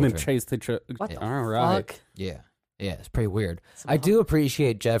hunt the and children. then chase the What the All right. fuck? Yeah, it's pretty weird. I do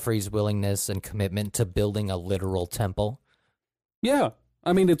appreciate Jeffrey's willingness and commitment to building a literal temple. Yeah.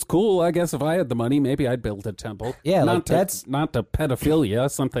 I mean, it's cool. I guess if I had the money, maybe I'd build a temple. Yeah, not like, to, that's- not to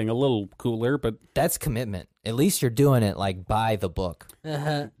pedophilia, something a little cooler, but That's commitment. At least you're doing it like by the book.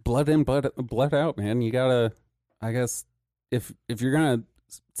 Uh-huh. blood in, blood out, man. You gotta, I guess, if you're gonna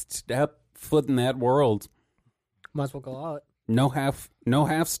step foot in that world, Might as well go out. no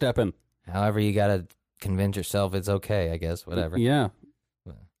half stepping. However, you gotta convince yourself it's okay. I guess whatever. Yeah.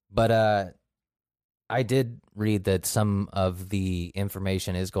 But I did read that some of the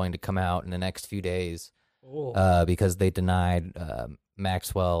information is going to come out in the next few days because they denied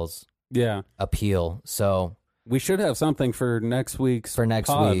Maxwell's Yeah. appeal. So We should have something for next week's for next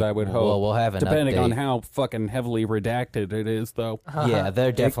pod, week, I would hope. Well, we'll have an depending update. on how fucking heavily redacted it is, though. Yeah,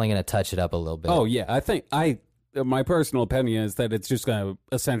 they're definitely going to touch it up a little bit. Oh yeah, I think my personal opinion is that it's just going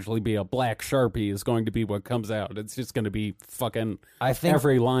to essentially be a black Sharpie is going to be what comes out. It's just going to be fucking I think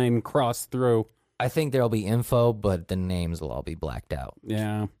every line crossed through. I think there'll be info, but the names will all be blacked out.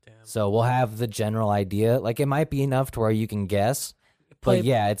 Yeah. So we'll have the general idea. Like it might be enough to where you can guess, Play- but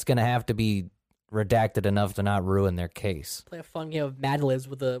yeah, it's going to have to be redacted enough to not ruin their case. Play a fun game of Mad Libs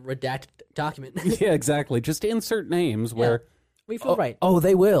with a redacted document. Yeah, exactly. Just insert names where We feel right. Oh,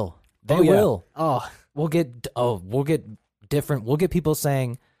 they will. They Oh, yeah. will. Oh, We'll get different. We'll get people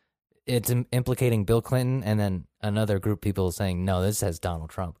saying it's implicating Bill Clinton, and then another group of people saying no, this says Donald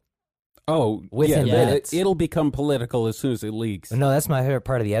Trump. yeah, Within minutes. it'll become political as soon as it leaks. No, that's my favorite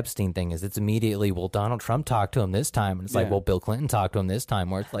part of the Epstein thing is it's immediately, well, Donald Trump talked to him this time. And it's like, Yeah. well, Bill Clinton talked to him this time.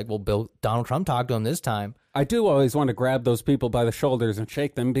 Where it's like, well, Donald Trump talked to him this time. I do always want to grab those people by the shoulders and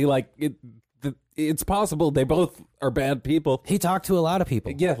shake them and be like, it's possible they both are bad people. He talked to a lot of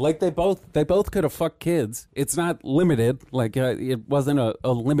people. Yeah, like they both could have fucked kids. It's not limited. Like it wasn't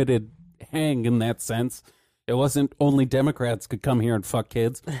a limited hang in that sense. It wasn't only Democrats could come here and fuck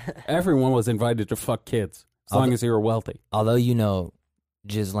kids. Everyone was invited to fuck kids as long as you were wealthy. Although,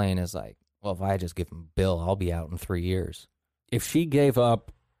 Ghislaine is like, well, if I just give him Bill, I'll be out in 3 years. If she gave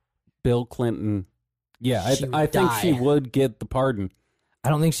up Bill Clinton, yeah, She would I think she die. would get the pardon. I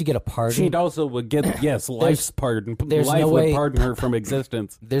don't think she'd get a pardon. She also would get life's pardon. there's Life no would way- pardon her from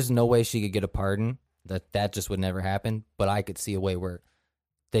existence. There's no way she could get a pardon. That just would never happen. But I could see a way where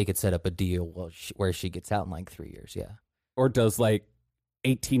they could set up a deal where she gets out in like 3 years. Yeah. Or does like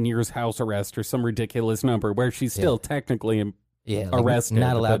 18 years house arrest or some ridiculous number where she's still technically Yeah. Like arrested.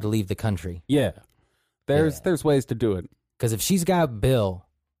 not allowed but- to leave the country. Yeah. There's ways to do it. Because if she's got Bill,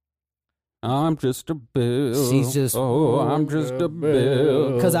 I'm just a bill. She's just- I'm just a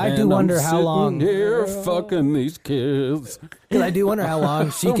bill. 'Cause I do and wonder I'm how sitting long- here fucking these kids. because I do wonder how long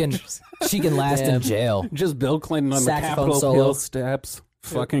she can last in jail. Just Bill Clinton on the Saxophone Capitol solo. Hill steps.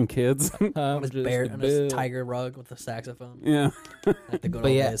 Fucking kids. on his bear, on his tiger rug with the saxophone. Yeah. At the good But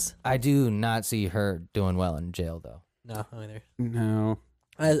old yeah, days. I do not see her doing well in jail though. No, either. No.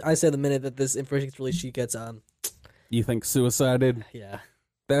 I say the minute that this information gets released, she gets You think suicided? yeah.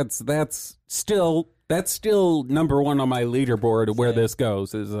 That's still number one on my leaderboard of where this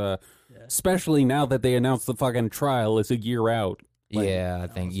goes is especially now that they announced the fucking trial is a year out. Like, yeah, I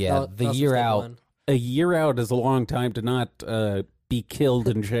think That the was year step out. one. a year out is a long time to not be killed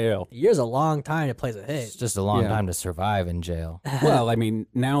in jail. A year's a long time to place a It's hit. just a long Yeah. time to survive in jail. Well, I mean,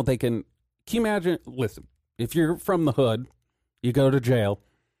 now they can you imagine, listen, if you're from the hood, you go to jail,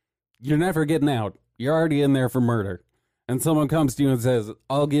 you're never getting out. You're already in there for murder. And someone comes to you and says,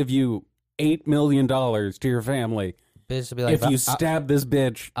 I'll give you $8 million to your family Bitch will be like, if you stab this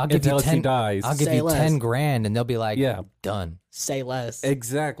bitch I'll give you until she 10 dies. I'll give Say you less. 10 grand, and they'll be like, Yeah. done. Say less.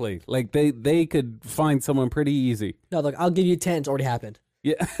 Exactly. Like they could find someone pretty easy. No, look, I'll give you 10. It's already happened.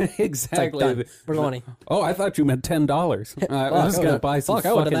 Yeah, It's like, exactly. done. Where's the money? Oh, I thought you meant $10. I was Fuck, gonna buy some Fuck,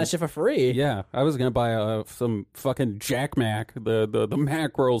 I wanted fucking that shit for free. yeah. I was gonna buy some fucking Jack Mac, the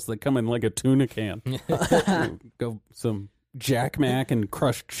Mac rolls that come in like a tuna can. Go some Jack Mac and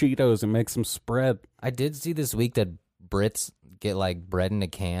crushed Cheetos and make some spread. I did see this week that Brits get like bread in a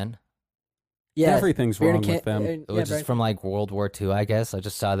can. Yeah, Everything's beer wrong and with them. Which is from like World War II, I guess. I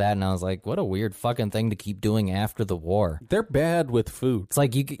just saw that and I was like, what a weird fucking thing to keep doing after the war. They're bad with food. It's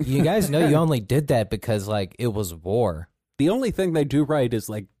like you guys know you only did that because like it was war. The only thing they do right is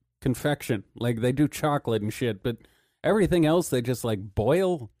like confection. Like they do chocolate and shit, but everything else they just like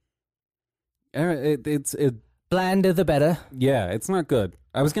boil. It's Blander the better. yeah, it's not good.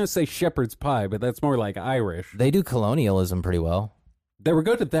 I was gonna say shepherd's pie, but that's more like Irish. They do colonialism pretty well, They were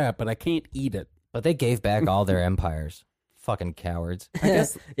good at that, but I can't eat it. but they gave back all their empires. Fucking cowards. I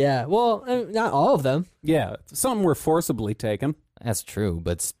guess Yeah, well, not all of them. yeah, some were forcibly taken. That's true,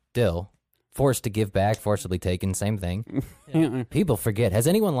 but still. Forced to give back, forcibly taken, same thing. People forget. Has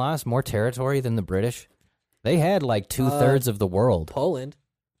anyone lost more territory than the British? They had like 2/3 of the world. Poland.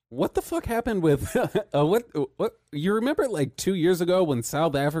 What the fuck happened with what you remember like 2 years ago when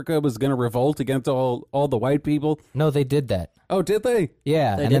South Africa was going to revolt against all the white people? No, they did that. Oh, did they?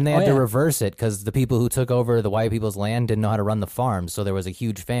 Yeah, They and then did? they had Oh, to yeah. reverse it because the people who took over the white people's land didn't know how to run the farms, so there was a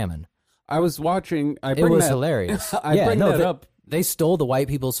huge famine. I was watching. I It bring was that, hilarious. I bring that up. They stole the white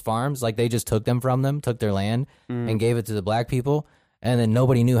people's farms, like they just took them from them, took their land, and gave it to the black people, and then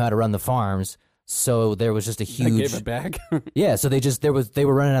nobody knew how to run the farms, so there was just a I huge gave it back. yeah. So they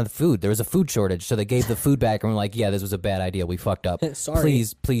were running out of food. There was a food shortage, so they gave the food back and were like, yeah, this was a bad idea. We fucked up. Sorry.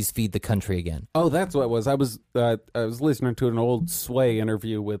 Please feed the country again. Oh, that's what it was. I was listening to an old Sway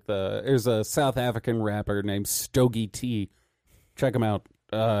interview with there's a South African rapper named Stogie T. Check him out.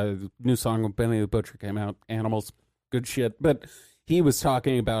 New song with Benny the Butcher came out. Animals, good shit. But he was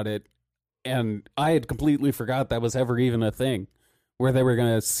talking about it, and I had completely forgot that was ever even a thing, where they were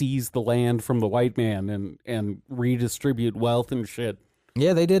going to seize the land from the white man and redistribute wealth and shit.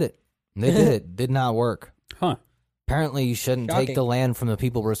 Yeah, they did it. They did it. Did not work. Huh. Apparently, you shouldn't take Shocking. the land from the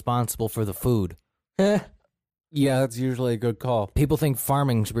people responsible for the food. Yeah, that's usually a good call. People think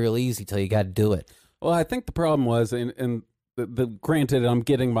farming's real easy till you got to do it. Well, I think the problem was, granted, I'm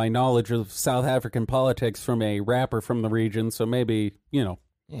getting my knowledge of South African politics from a rapper from the region, so maybe, Yeah,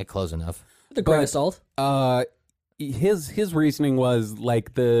 close enough. The grain of salt. his reasoning was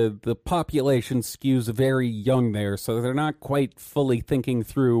like the population skews very young there, so they're not quite fully thinking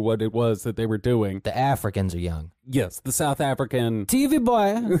through what it was that they were doing. The Africans are young. Yes, the South African, TV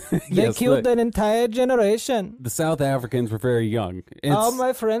boy, Yes, killed an entire generation. the South Africans were very young.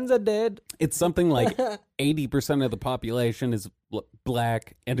 It's, friends are dead. it's something like 80% of the population is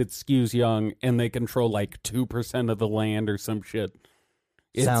black, and it skews young, and they control like 2% of the land or some shit.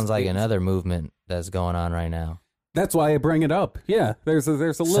 Sounds like another movement that's going on right now. That's why I bring it up. Yeah, there's a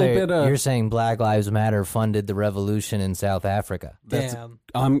little So bit of you're saying Black Lives Matter funded the revolution in South Africa? Damn.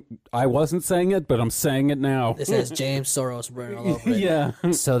 I wasn't saying it, but I'm saying it now. This has James Soros written all over it. Yeah,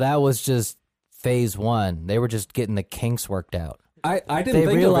 So that was just phase one. They were just getting the kinks worked out. I didn't They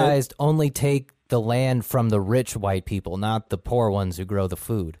think realized only take the land from the rich white people, not the poor ones who grow the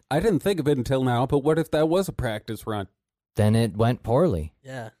food. of it. I didn't think of it until now. But what if that was a practice run, Then it went poorly.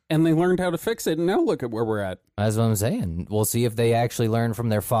 Yeah. and they learned how to fix it, and now look at where we're at. That's what I'm saying. We'll see if they actually learn from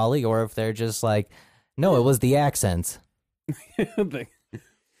their folly or if they're just like, no, it was the accents.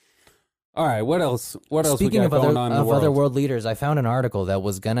 All right, what else? What else Speaking we of got going other, on in the of world? other world leaders, I found an article that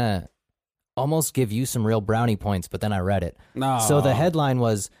was going to almost give you some real brownie points, but then I read it. No. So the headline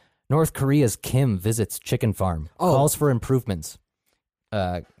was North Korea's Kim visits chicken farm, Oh. calls for improvements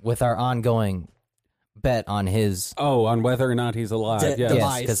with our ongoing bet on his on whether or not he's alive. Dead- Yes. dead. yes,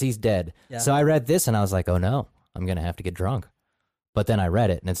 Demise. because he's dead. Yeah. So I read this and I was like, oh no, I'm going to have to get drunk. But then I read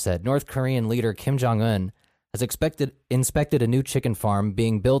it and it said North Korean leader Kim Jong-un has inspected a new chicken farm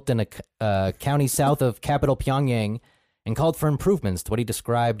being built in a county south of capital Pyongyang and called for improvements to what he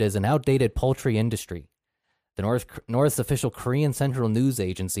described as an outdated poultry industry. The North's official Korean Central News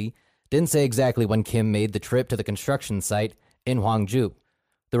Agency didn't say exactly when Kim made the trip to the construction site in Hwangju.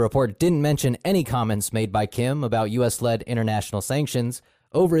 The report didn't mention any comments made by Kim about U.S.-led international sanctions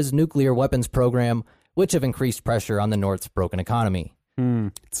over his nuclear weapons program, which have increased pressure on the North's broken economy.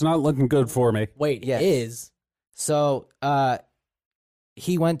 It's not looking good for me. Wait, Yes. it is. So,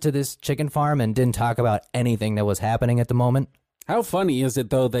 he went to this chicken farm and didn't talk about anything that was happening at the moment. How funny is it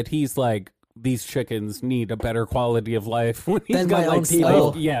though that he's like, these chickens need a better quality of life when he's Than got my like own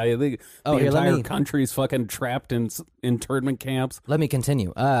people. yeah, the Here, let entire me- country's fucking trapped in internment camps. Let me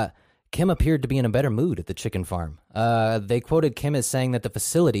continue. Kim appeared to be in a better mood at the chicken farm. They quoted Kim as saying that the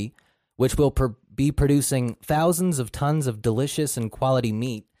facility, which will be producing thousands of tons of delicious and quality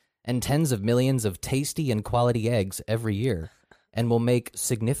meat and tens of millions of tasty and quality eggs every year, and will make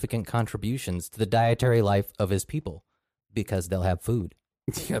significant contributions to the dietary life of his people because they'll have food.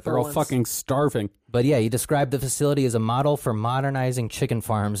 Yeah, they're all once. fucking starving. But yeah, he described the facility as a model for modernizing chicken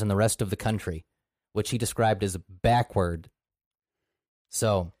farms in the rest of the country, which he described as backward.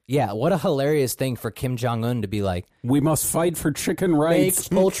 So, yeah, what a hilarious thing for Kim Jong-un to be like, We must fight for chicken Make rights.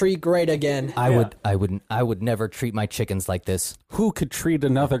 poultry great again. I would never treat my chickens like this. Who could treat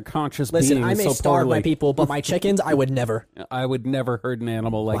another conscious Listen, being I may so starve poorly? my people, but my chickens, I would never. I would never hurt an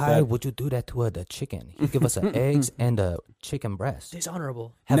animal like Why that. would you do that to the chicken? He give us eggs and a chicken breast.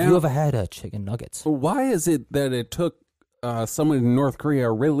 Dishonorable. Have Now- you ever had chicken nuggets? Why is it that it took someone in North Korea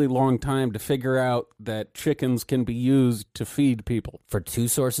a really long time to figure out that chickens can be used to feed people? For 2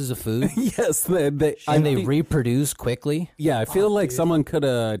 sources of food? Yes, And they reproduce quickly? yeah, I feel like someone could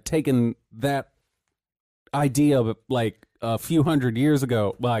have taken that idea like a few hundred years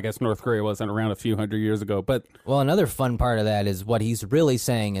ago. Well, I guess North Korea wasn't around a few hundred years ago, but Well, another fun part of that is what he's really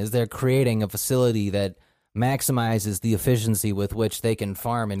saying is they're creating a facility that maximizes the efficiency with which they can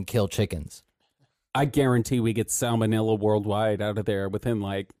farm and kill chickens. I guarantee we get salmonella worldwide out of there within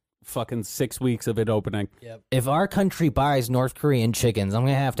like fucking 6 weeks of it opening. If our country buys North Korean chickens, I'm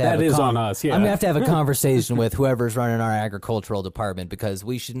going to have to have That a is on us, yeah. I'm going to have a conversation with whoever's running our agricultural department because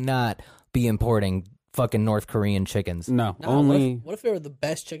we should not be importing fucking North Korean chickens. No, Nah, only... What if they were the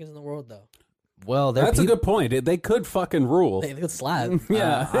best chickens in the world, though? Well, they're That's a good point. They could fucking rule. They could slap.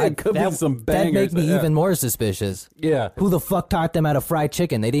 Yeah, it could be some That'd bangers. make me Yeah. even more suspicious. Yeah. Who the fuck taught them how to fry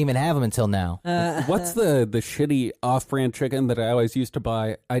chicken? They didn't even have them until now. What's the shitty off-brand chicken that I always used to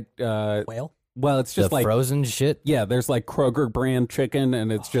buy? Whale? Well, it's The just like frozen shit? yeah, there's like Kroger brand chicken,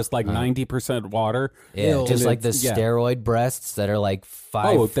 and it's just like 90% water. Yeah, Ew. just And like the it's- yeah. steroid breasts that are like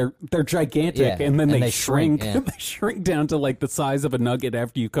 5. Oh, they're gigantic, Yeah, and then and they, they shrink. shrink, yeah. They shrink down to like the size of a nugget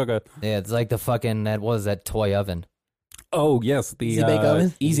after you cook a. Yeah, it's like the fucking that toy oven. Oh yes, the Easy Bake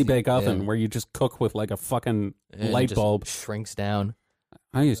Oven? Easy Bake Oven, yeah. where you just cook with like a fucking And it light just bulb. shrinks down.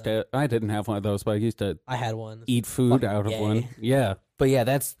 I didn't have one of those, but I used to I had one. eat food Fucking out of gay. one. Yeah. But yeah,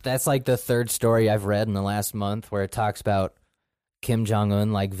 that's like the third story I've read in the last month where it talks about Kim Jong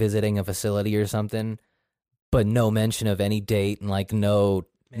Un like visiting a facility or something, but no mention of any date and like no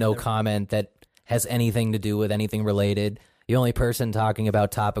comment that has anything to do with anything related. The only person talking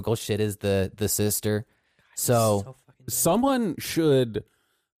about topical shit is the sister. So fucking dumb. Someone should.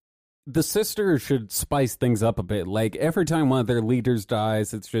 The sister should spice things up a bit. Like every time one of their leaders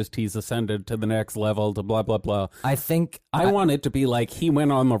dies, it's just he's ascended to the next level to blah blah blah. I think I want it to be like he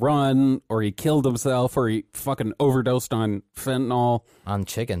went on the run, or he killed himself, or he fucking overdosed on fentanyl. on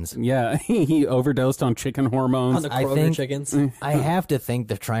chickens. Yeah, he overdosed on chicken On hormones. the I Kroger think- chickens. I have to think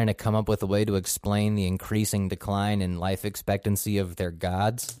they're trying to come up with a way to explain the increasing decline in life expectancy of their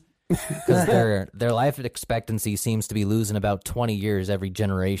gods. Because their life expectancy seems to be losing about 20 years every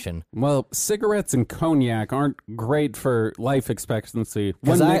generation. Well, cigarettes and cognac aren't great for life expectancy.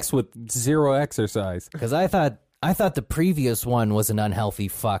 'Cause One I- mixed with zero exercise. Because I thought the previous one was an unhealthy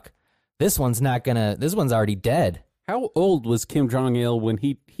fuck. This one's already dead. How old was Kim Jong Il when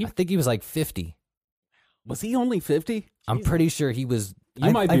he I think he was like 50. was he only 50? I'm pretty sure he was.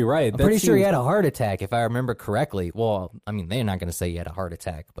 You might be right. I'm That pretty sure he seems- had a heart attack, if I remember correctly. Well, I mean, they're not going to say he had a heart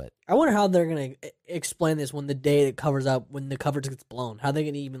attack, but I wonder how they're gonna explain this when the day it covers up, when the cover gets blown. How they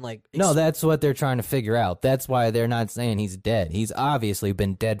gonna even like? no, that's what they're trying to figure out. That's why they're not saying he's dead. He's obviously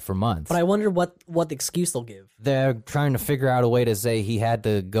been dead for months. But I wonder what the excuse they'll give. They're trying to figure out a way to say he had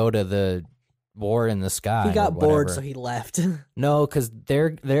to go to the war in the sky. He got or bored, whatever. so he left. No, because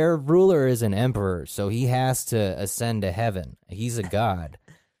their ruler is an emperor, so he has to ascend to heaven. He's a god.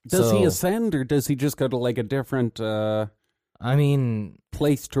 Does he So, ascend, or does he just go to like a different I mean,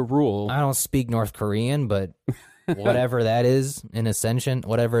 place to rule? I don't speak North Korean, but whatever that is in ascension,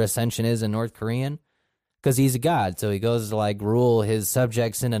 whatever ascension is in North Korean, because he's a god, so he goes to like rule his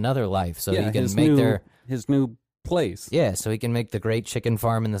subjects in another life, so he can his make new, his new place. so he can make the great chicken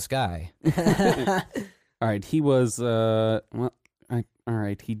farm in the sky. All right, he was all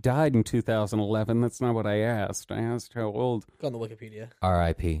right, he died in 2011. That's not what I asked. I asked how old. Go on the Wikipedia.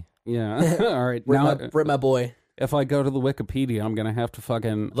 R.I.P. Yeah. All right. Rip my boy. If I go to the Wikipedia, I'm gonna have to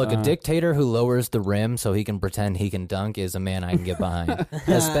fucking Look, a dictator who lowers the rim so he can pretend he can dunk is a man I can get behind.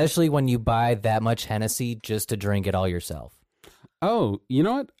 Especially when you buy that much Hennessy just to drink it all yourself. Oh, you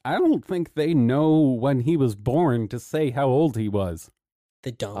know what? I don't think they know when he was born to say how old he was.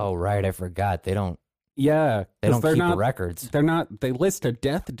 They don't. Oh, right, I forgot. They don't Yeah, they 'cause don't they're keep the not, records. They're not. They list a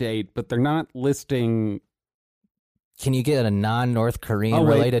death date, but they're not listing. Can you get a non-North Korean Oh,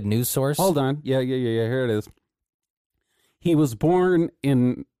 wait. related news source? Hold on. Yeah. Here it is. He was born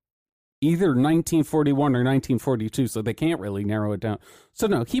in either 1941 or 1942, so they can't really narrow it down. So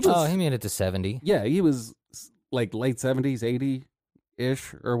no, he was. Oh, he made it to 70. Yeah, he was like late 70s, 80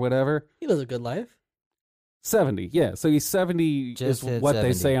 ish or whatever. He lives a good life. 70, yeah. So he's 70 Just is hit what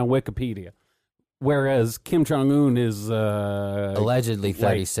they 70. say on Wikipedia. Whereas Kim Jong Un is Allegedly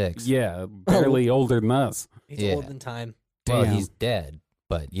 36. yeah, barely older than us. He's Yeah. old in time. Well, Damn. he's dead,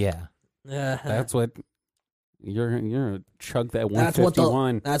 but yeah. That's what you're a chug that That's what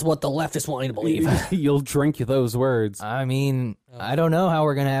 151. that's what the leftists want you to believe. You'll drink those words. I mean, I don't know how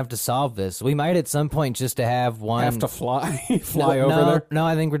we're going to have to solve this. We might at some point just to have one. Have to fly over no, there. No,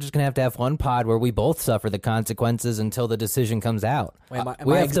 I think we're just going to have one pod where we both suffer the consequences until the decision comes out. Wait,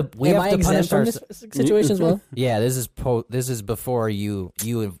 we have to exempt punish from our. this situation as well? Yeah, this is before you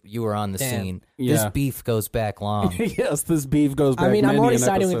were on the Damn. scene. Yeah. This beef goes back long. Yes, this beef goes back. I mean, I'm many already an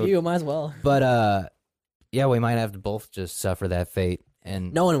siding with episode. you. Might as well. But yeah, we might have to both just suffer that fate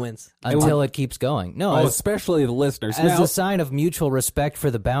and No one wins. until it keeps going. No, Oh, as, especially the listeners. as Now, a sign of mutual respect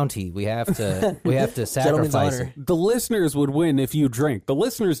for the bounty, we have to Gentleman's sacrifice honor. it. the listeners would win if you drink. The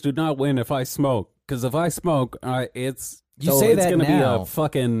listeners do not win if I smoke. Because if I smoke, it's You say it's that gonna be now. a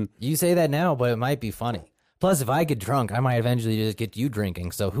fucking. You say that now, but it might be funny. Plus, if I get drunk, I might eventually just get you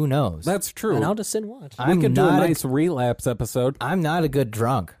drinking. So who knows? That's true. And I'll just sit and watch. we I'm could do a not nice relapse episode. I'm not a good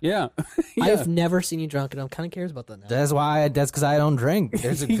drunk. Yeah. yeah. I've never seen you drunk, and I'm kind of curious about that now. That's why. That's because I don't drink.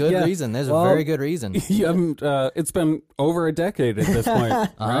 There's a good Yeah. reason. There's Well, a very good reason. You haven't, it's been over a decade at this point,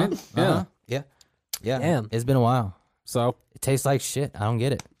 right? Yeah. Yeah. Yeah. Damn. It's been a while. So It tastes like shit. I don't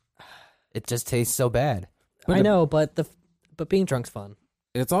get it. It just tastes so bad. I know, but being drunk's fun.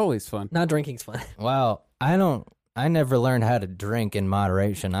 it's always fun. Not drinking's fun. Wow. I never learned how to drink in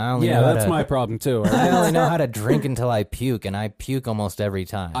moderation. I only Yeah, know that's how to, my problem too. I only know how to drink until I puke, and I puke almost every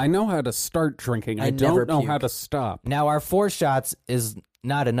time. I know how to start drinking. I never don't know how puke. to stop. Now, our 4 shots is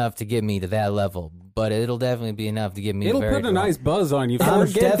not enough to get me to that level, but it'll definitely be enough to get me. It'll very put a drunk. nice buzz on you. I'm Four,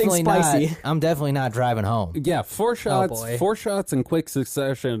 getting things spicy. I'm definitely not driving home. yeah, 4 shots. boy. 4 shots in quick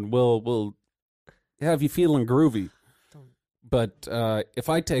succession will have you feeling groovy. But if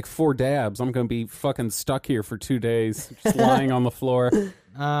I take 4 dabs, I'm gonna be fucking stuck here for 2 days, just lying on the floor.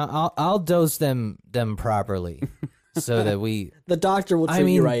 I'll dose them properly, so that we. The doctor will treat I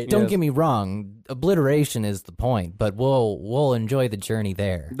mean, you right. don't Yes. get me wrong. Obliteration is the point, but we'll enjoy the journey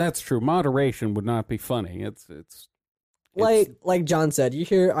there. That's true. Moderation would not be funny. It's Like John said, you're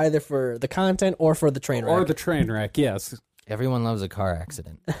here either for the content or for the train wreck. or the train wreck. Yes. Everyone loves a car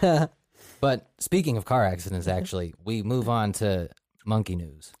accident. But speaking of car accidents, actually, we move on to monkey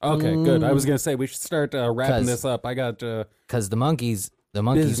news Okay. Good. I was gonna say we should start wrapping 'Cause- this up. I got because the monkeys are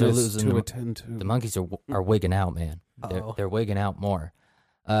business losing. to attend to. The monkeys are wigging out, man. Uh-oh. They're wigging out more.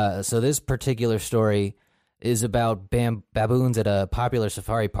 So this particular story is about baboons at a popular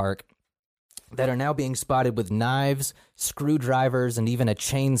safari park that are now being spotted with knives, screwdrivers, and even a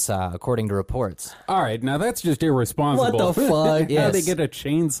chainsaw, according to reports. All right, now that's just irresponsible. What the fuck? How do Yes. they get a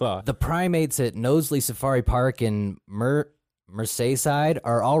chainsaw? The primates at Knowsley Safari Park in Merseyside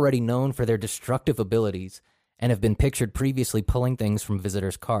are already known for their destructive abilities and have been pictured previously pulling things from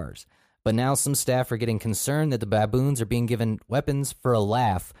visitors' cars. But now some staff are getting concerned that the baboons are being given weapons for a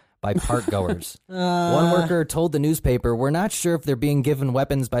laugh by park goers. One worker told the newspaper, "We're not sure if they're being given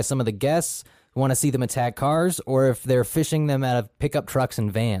weapons by some of the guests who want to see them attack cars or if they're fishing them out of pickup trucks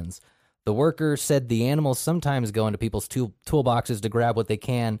and vans." The worker said the animals sometimes go into people's toolboxes to grab what they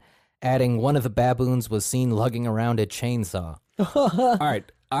can, adding one of the baboons was seen lugging around a chainsaw. All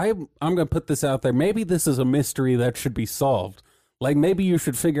right, I'm going to put this out there. Maybe this is a mystery that should be solved. Like, maybe you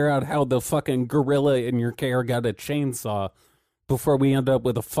should figure out how the fucking gorilla in your care got a chainsaw before we end up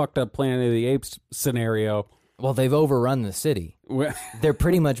with a fucked up Planet of the Apes scenario. Well, they've overrun the city. Where- They're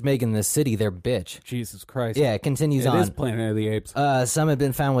pretty much making the city their bitch. Jesus Christ. Yeah, it continues It on. is Planet of the Apes. Some have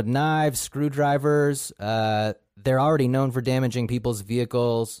been found with knives, screwdrivers. They're already known for damaging people's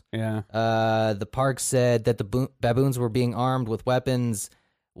vehicles. Yeah. The park said that the baboons were being armed with weapons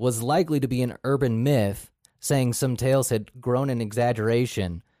was likely to be an urban myth, saying some tales had grown in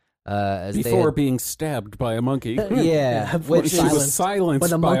exaggeration. As they Before had- being stabbed by a monkey. yeah, before which She Silence. was silenced By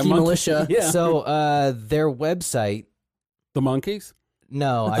the by a monkey monkey. militia. Yeah. so their website. The monkeys?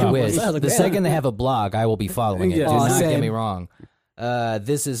 No, I Oh, wish. sounds like The that. second they have a blog, I will be following it. Yeah. Do Aw, not get same. me wrong.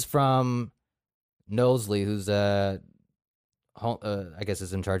 This is from Knowsley, who's I guess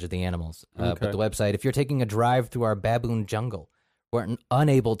is in charge of the animals. Okay. But the website, if you're taking a drive through our baboon jungle, we're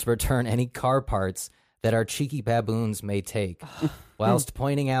unable to return any car parts that our cheeky baboons may take, whilst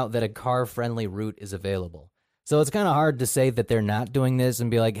pointing out that a car-friendly route is available. So it's kind of hard to say that they're not doing this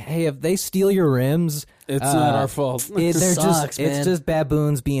and be like, hey, if they steal your rims, It's not our fault. they're Sucks, man. it's just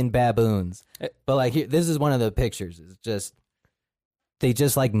baboons being baboons. But like here, this is one of the pictures. It's just they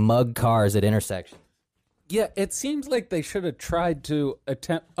just like mug cars at intersections. Yeah, it seems like they should have tried to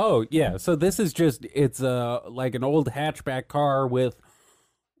attempt. Oh, yeah. So this is just, it's like an old hatchback car with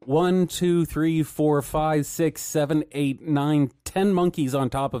 1, 2, 3, 4, 5, 6, 7, 8, 9, 10 monkeys on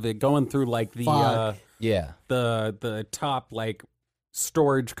top of it going through like the Fuck. Yeah. the top like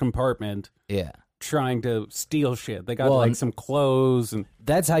storage compartment Yeah. trying to steal shit. They got Well, like some clothes and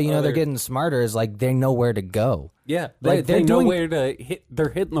That's how you know they're Other- getting smarter is like they know where to go. yeah, Like, they they're know doing- where to hit. They're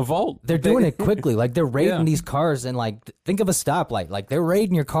hitting the vault. They're doing it quickly. Like they're raiding Yeah. these cars and like think of a stoplight. Like they're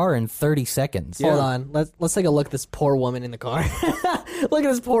raiding your car in 30 seconds. Hold on. Let's take a look at this poor woman in the car. Look at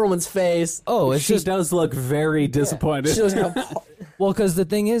this poor woman's face. Oh, it's She just does look very disappointed. She was gonna, well, because the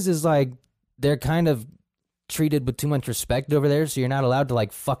thing is like they're kind of treated with too much respect over there, so you're not allowed to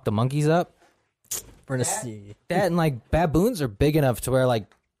like fuck the monkeys up. we're gonna see. That and like baboons are big enough to where like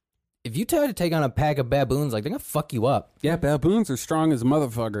if you try to take on a pack of baboons, like they're gonna fuck you up. Yeah, baboons are strong as a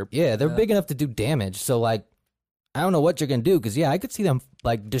motherfucker. Yeah, they're big enough to do damage. So like, I don't know what you're gonna do because I could see them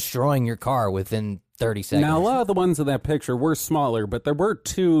like destroying your car within 30 seconds. Now, a lot of the ones in that picture were smaller, but there were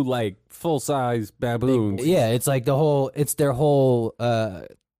 2 like full-size baboons. Yeah, it's like it's their whole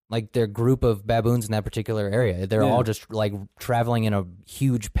like their group of baboons in that particular area. They're Yeah. all just like traveling in a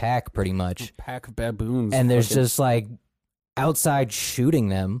huge pack pretty much. Pack of baboons. And there's fucking- just like outside shooting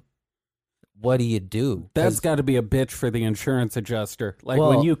them. What do you do? That's got to be a bitch for the insurance adjuster. Like Well-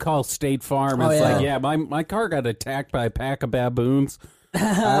 when you call State Farm, Oh, it's yeah. like, yeah, my car got attacked by a pack of baboons. I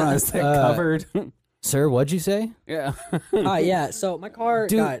don't know, is that covered? Sir, what'd you say? Yeah. Yeah. So my car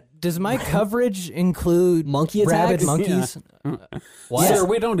Dude, got does my coverage include Monkey rabid attacks? monkeys? What? Sir,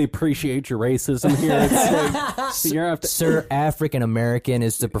 we don't appreciate your racism here. It's like, you're have to, Sir, African American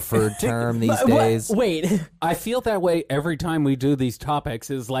is the preferred term these days. Wait. I feel that way every time we do these topics.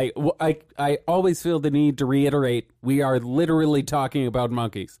 Is like I always feel the need to reiterate we are literally talking about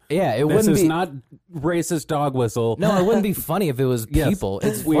monkeys. Yeah, it This wouldn't is be not racist dog whistle. No, it wouldn't be funny if it was Yes. people.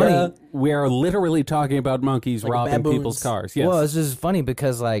 It's we funny. are literally talking about monkeys robbing baboons. people's cars. Yes. Well, it's just funny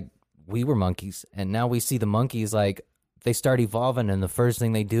because like we were monkeys, and now we see the monkeys like they start evolving, and the first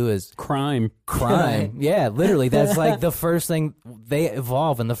thing they do is crime. crime. Yeah, literally, that's like the first thing they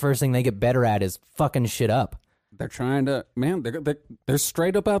evolve, and the first thing they get better at is fucking shit up. They're trying to they're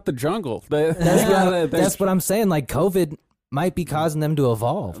straight up out the jungle. That's what I'm saying. Like COVID might be causing them to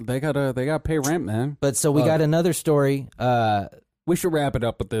evolve. they gotta pay rent, man. But so we got another story. We should wrap it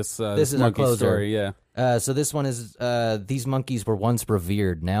up with this. This is our monkey closer. story. Yeah. So this one is these monkeys were once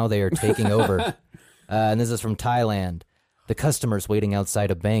revered. Now they are taking over. And this is from Thailand. The customers waiting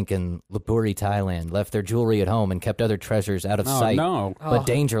outside a bank in Lopburi, Thailand, left their jewelry at home and kept other treasures out of Oh sight. no. But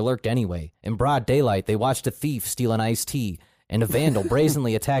danger lurked anyway. In broad daylight, they watched a thief steal an iced tea and a vandal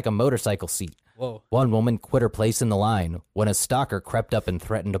brazenly attack a motorcycle seat. Whoa. One woman quit her place in the line when a stalker crept up and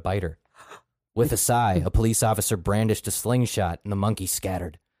threatened to bite her. With a sigh, a police officer brandished a slingshot and the monkey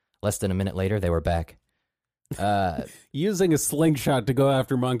scattered. Less than a minute later, they were back. Using a slingshot to go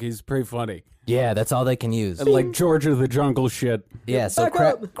after monkeys is pretty funny. Yeah, that's all they can use. Like George of the Jungle shit. Yeah, so Back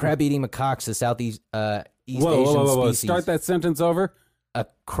up. crab-eating macaques, a Southeast East Whoa, Asian whoa, whoa, whoa. species. Start that sentence over. A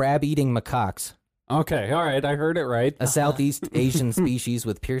crab-eating macaques, Okay, all right, I heard it right. a Southeast Asian species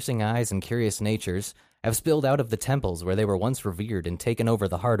with piercing eyes and curious natures, have spilled out of the temples where they were once revered and taken over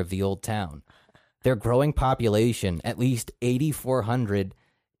the heart of the old town. Their growing population, at least 8,400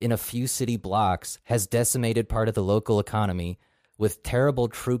 in a few city blocks, has decimated part of the local economy. With terrible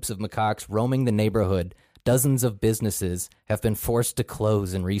troops of macaques roaming the neighborhood, dozens of businesses have been forced to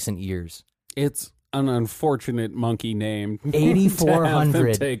close in recent years. It's an unfortunate monkey name. 8,400. To have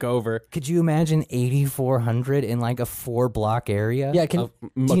them take over. Could you imagine 8,400 in like a 4-block area? Yeah. Can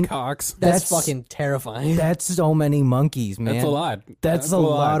Macaques. that's That's- fucking terrifying. That's so many monkeys, man. That's a lot. That's a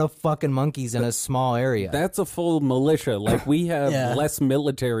lot of fucking monkeys in a small area. That's a full militia. Like we have Yeah. less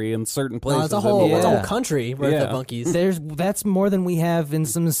military in certain No, places. it's a whole than we it's a do. whole country worth Yeah. of monkeys. That's more than we have in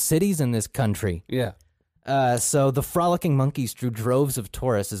some cities in this country. Yeah. So the frolicking monkeys drew droves of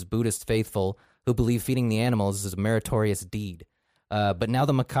tourists as Buddhist faithful who believe feeding the animals is a meritorious deed. But now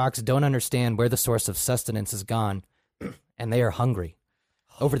the macaques don't understand where the source of sustenance has gone, and they are hungry.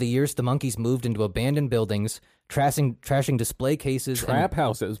 Over the years, the monkeys moved into abandoned buildings, trashing display cases Trap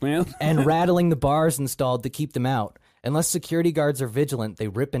houses, man. and rattling the bars installed to keep them out. Unless security guards are vigilant, they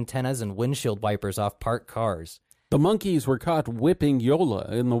rip antennas and windshield wipers off parked cars. The monkeys were caught whipping Yola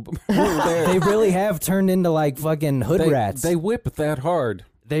in the. They really have turned into like fucking hood rats. They whip that hard.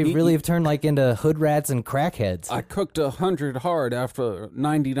 They really have turned like into hood rats and crackheads. I cooked 100 hard after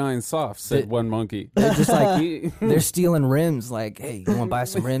 99 soft, said one monkey. They're just like they're stealing rims. Like, hey, you want to buy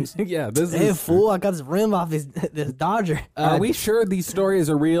some rims? Yeah, this Hey is. fool! I got this rim off this Dodger. Are we sure these stories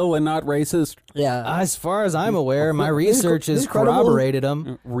are real and not racist? Yeah. As far as I'm aware, my research has incredible. corroborated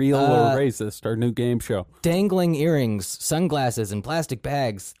them. Real or Racist, our new game show. Dangling earrings, sunglasses, and plastic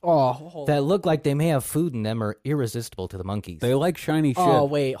bags Oh, that look like they may have food in them are irresistible to the monkeys. They like shiny shit. oh,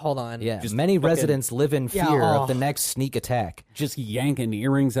 wait, hold on. Yeah, many residents live in fear Yeah, of the next sneak attack. Just yanking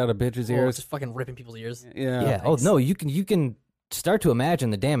earrings out of bitches' Oh, ears. just fucking ripping people's ears. Yeah. Yeah. Oh no, you can start to imagine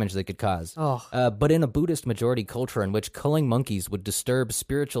the damage they could cause. Oh. But in a Buddhist majority culture in which culling monkeys would disturb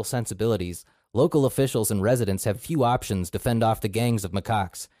spiritual sensibilities, local officials and residents have few options to fend off the gangs of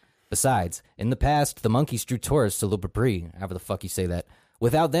macaques. Besides, in the past, the monkeys drew tourists to Lubabri, however the fuck you say that.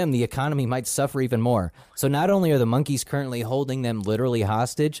 Without them, the economy might suffer even more. So not only are the monkeys currently holding them literally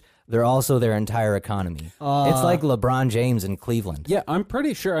hostage, they're also their entire economy. It's like LeBron James in Cleveland. Yeah, I'm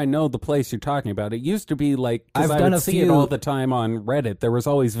pretty sure I know the place you're talking about. It used to be like, because I've I done would a see it few- all the time on Reddit. There was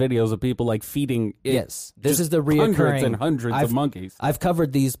always videos of people like feeding it Yes, this just is the reoccurring. hundreds and hundreds of monkeys. I've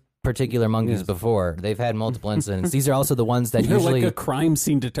covered these particular monkeys before. They've had multiple incidents. These are also the ones that You're usually like a crime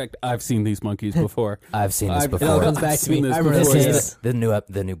scene detective. I've seen these monkeys before. I've seen this I've- before. It all comes back I've to seen me. this I remember before, This yeah. is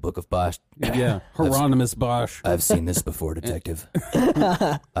the new book of Bosch. Yeah, Hieronymus Bosch. I've seen this before, detective.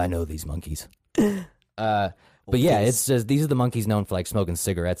 I know these monkeys. But yeah, it's just these are the monkeys known for like smoking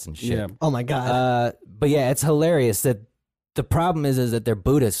cigarettes and shit. Yeah. Oh my god. But yeah, it's hilarious that the problem is that they're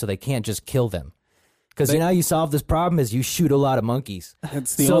Buddhists, so they can't just kill them. Because you know how you solve this problem is you shoot a lot of monkeys.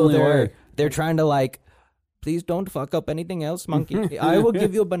 That's the So only way. they're trying to like, please don't fuck up anything else, monkey. I will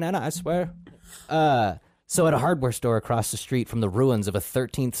give you a banana, I swear. So at a hardware store across the street from the ruins of a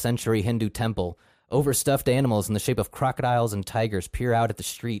 13th century Hindu temple, overstuffed animals in the shape of crocodiles and tigers peer out at the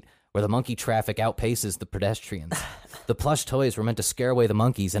street where the monkey traffic outpaces the pedestrians. The plush toys were meant to scare away the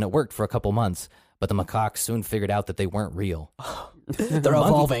monkeys, and it worked for a couple months, but the macaques soon figured out that they weren't real. They're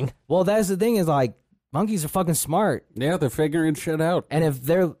evolving. Well, that's the thing is like, monkeys are fucking smart. Yeah, they're figuring shit out. And if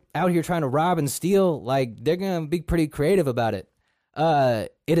they're out here trying to rob and steal, like, they're going to be pretty creative about it.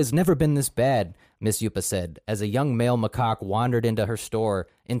 It has never been this bad, Miss Yupa said, as a young male macaque wandered into her store,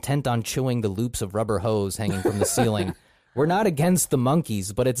 intent on chewing the loops of rubber hose hanging from the ceiling. We're not against the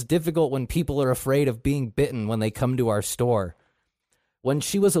monkeys, but it's difficult when people are afraid of being bitten when they come to our store. When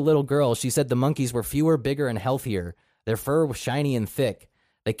she was a little girl, she said the monkeys were fewer, bigger, and healthier. Their fur was shiny and thick.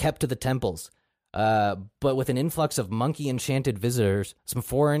 They kept to the temples. But with an influx of monkey-enchanted visitors, some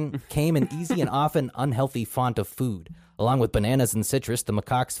foreign came an easy and often unhealthy font of food. Along with bananas and citrus, the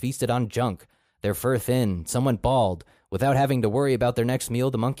macaques feasted on junk. Their fur thin, some went bald. Without having to worry about their next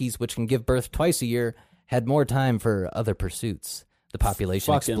meal, the monkeys, which can give birth twice a year, had more time for other pursuits. The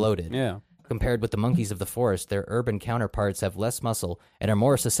population exploded. Yeah. Compared with the monkeys of the forest, their urban counterparts have less muscle and are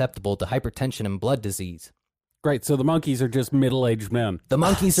more susceptible to hypertension and blood disease. Great. So the monkeys are just middle-aged men. The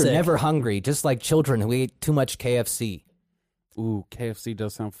monkeys are Sick. never hungry, just like children who eat too much KFC. Ooh, KFC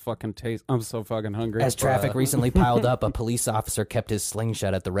does sound fucking taste. I'm so fucking hungry. As traffic recently piled up, a police officer kept his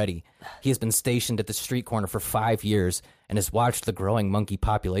slingshot at the ready. He has been stationed at the street corner for 5 years and has watched the growing monkey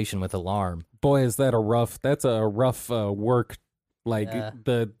population with alarm. Boy, is that a rough. That's a rough work. Like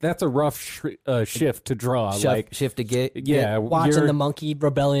that's a rough shift to draw. Like Shift to get. yeah, Watching you're, the monkey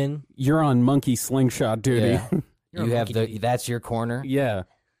rebellion. you're on monkey slingshot duty. Yeah. You're a You have monkey that's your corner. Yeah.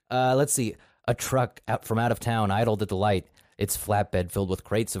 Let's see. A truck out of town idled at the light, its flatbed filled with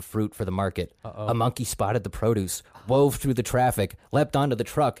crates of fruit for the market. A monkey spotted the produce, wove through the traffic, leapt onto the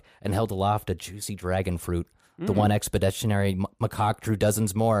truck, and held aloft a juicy dragon fruit. The one expeditionary macaque drew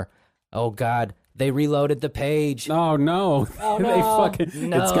dozens more. Oh, God. They reloaded the page. Oh no. They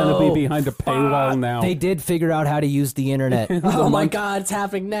fucking. It's gonna be behind a paywall now. They did figure out how to use the internet. Oh my god, it's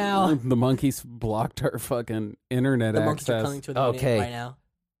happening now. The monkeys blocked our fucking internet The monkeys are access. coming to the Okay. right now.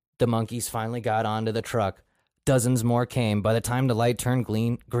 The monkeys finally got onto the truck. Dozens more came. By the time the light turned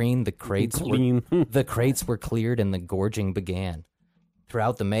green, the crates Clean. the crates were cleared and the gorging began.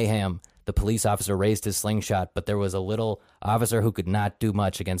 Throughout the mayhem, the police officer raised his slingshot, but there was a little officer who could not do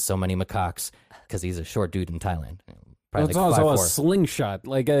much against so many macaques because he's a short dude in Thailand. Probably It's like also a 5'4". slingshot.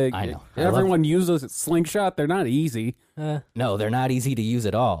 Like I know. I everyone uses a slingshot. They're not easy, No, they're not easy to use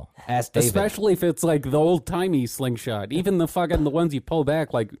at all. Ask David. especially if it's like the old timey slingshot. Even the ones you pull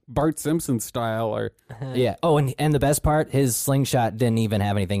back like Bart Simpson style. Or Yeah. Oh, and the best part, his slingshot didn't even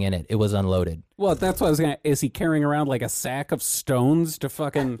have anything in it. It was unloaded. well, that's what I was gonna. Is he carrying around like a sack of stones to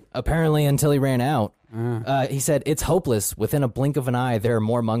fucking? Apparently, until he ran out. He said, "It's hopeless. Within a blink of an eye, there are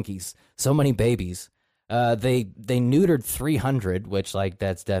more monkeys. So many babies. They neutered 300, which like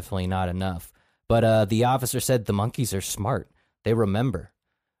that's definitely not enough. But the officer said the monkeys are smart. They remember.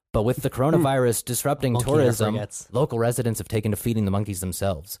 But with the coronavirus disrupting Monkey never tourism, forgets. local residents have taken to feeding the monkeys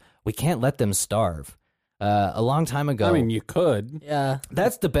themselves. We can't let them starve. A long time ago. I mean, you could. Yeah.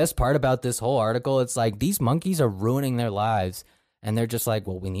 That's the best part about this whole article. It's like these monkeys are ruining their lives, and they're just like,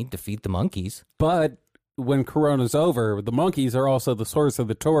 well, we need to feed the monkeys. But when Corona's over, the monkeys are also the source of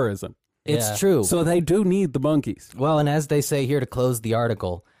the tourism. It's Yeah. true. So they do need the monkeys. Well, and as they say here to close the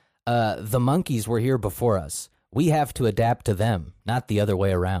article, the monkeys were here before us. We have to adapt to them, not the other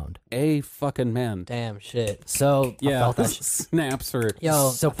way around. A fucking man. Damn shit. So Yeah, felt that snaps for Yo.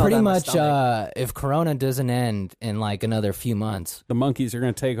 so I felt pretty that in my much, stomach. if Corona doesn't end in like another few months, the monkeys are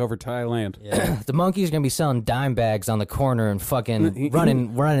going to take over Thailand. Yeah. the monkeys are gonna be selling dime bags on the corner and fucking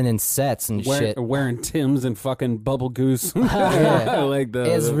running in sets and shit. Wearing Timbs and fucking Bubble Goose. Yeah. Like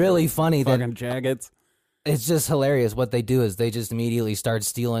It's really funny that fucking jackets. it's just hilarious. What they do is they just immediately start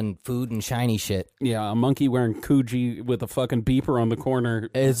stealing food and shiny shit. Yeah, a monkey wearing Coogee with a fucking beeper on the corner.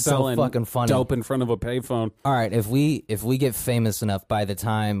 It's so selling fucking funny. Dope in front of a payphone. All right, if we get famous enough by the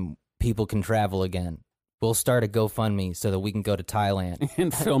time people can travel again, we'll start a GoFundMe so that we can go to Thailand.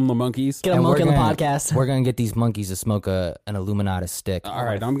 And film the monkeys. Get a And monk we're on the gonna- podcast. We're gonna get these monkeys to smoke an Illuminati stick. All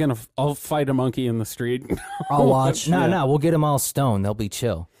right, I'll fight a monkey in the street. I'll watch. No, we'll get them all stoned. They'll be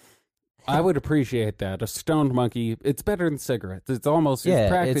chill. I would appreciate that. A stoned monkey, it's better than cigarettes. It's almost Yeah, it's it's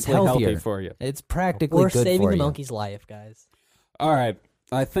practically healthier. healthy for you. It's practically We're good saving for the you. monkey's life, guys. All right.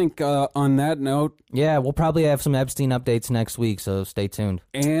 I think on that note, Yeah, we'll probably have some Epstein updates next week, so stay tuned.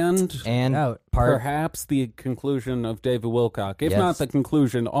 and And Out. perhaps the conclusion of David Wilcock. If Yes. not the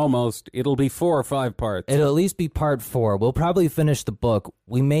conclusion, almost, it'll be 4 or 5 parts. it'll at least be part 4. We'll probably finish the book.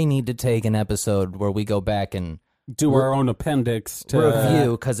 We may need to take an episode where we go back and Do our own appendix to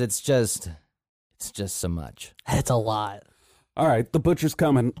review because it's just so much. It's a lot. All right, the butcher's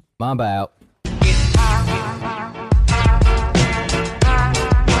coming. Mamba out.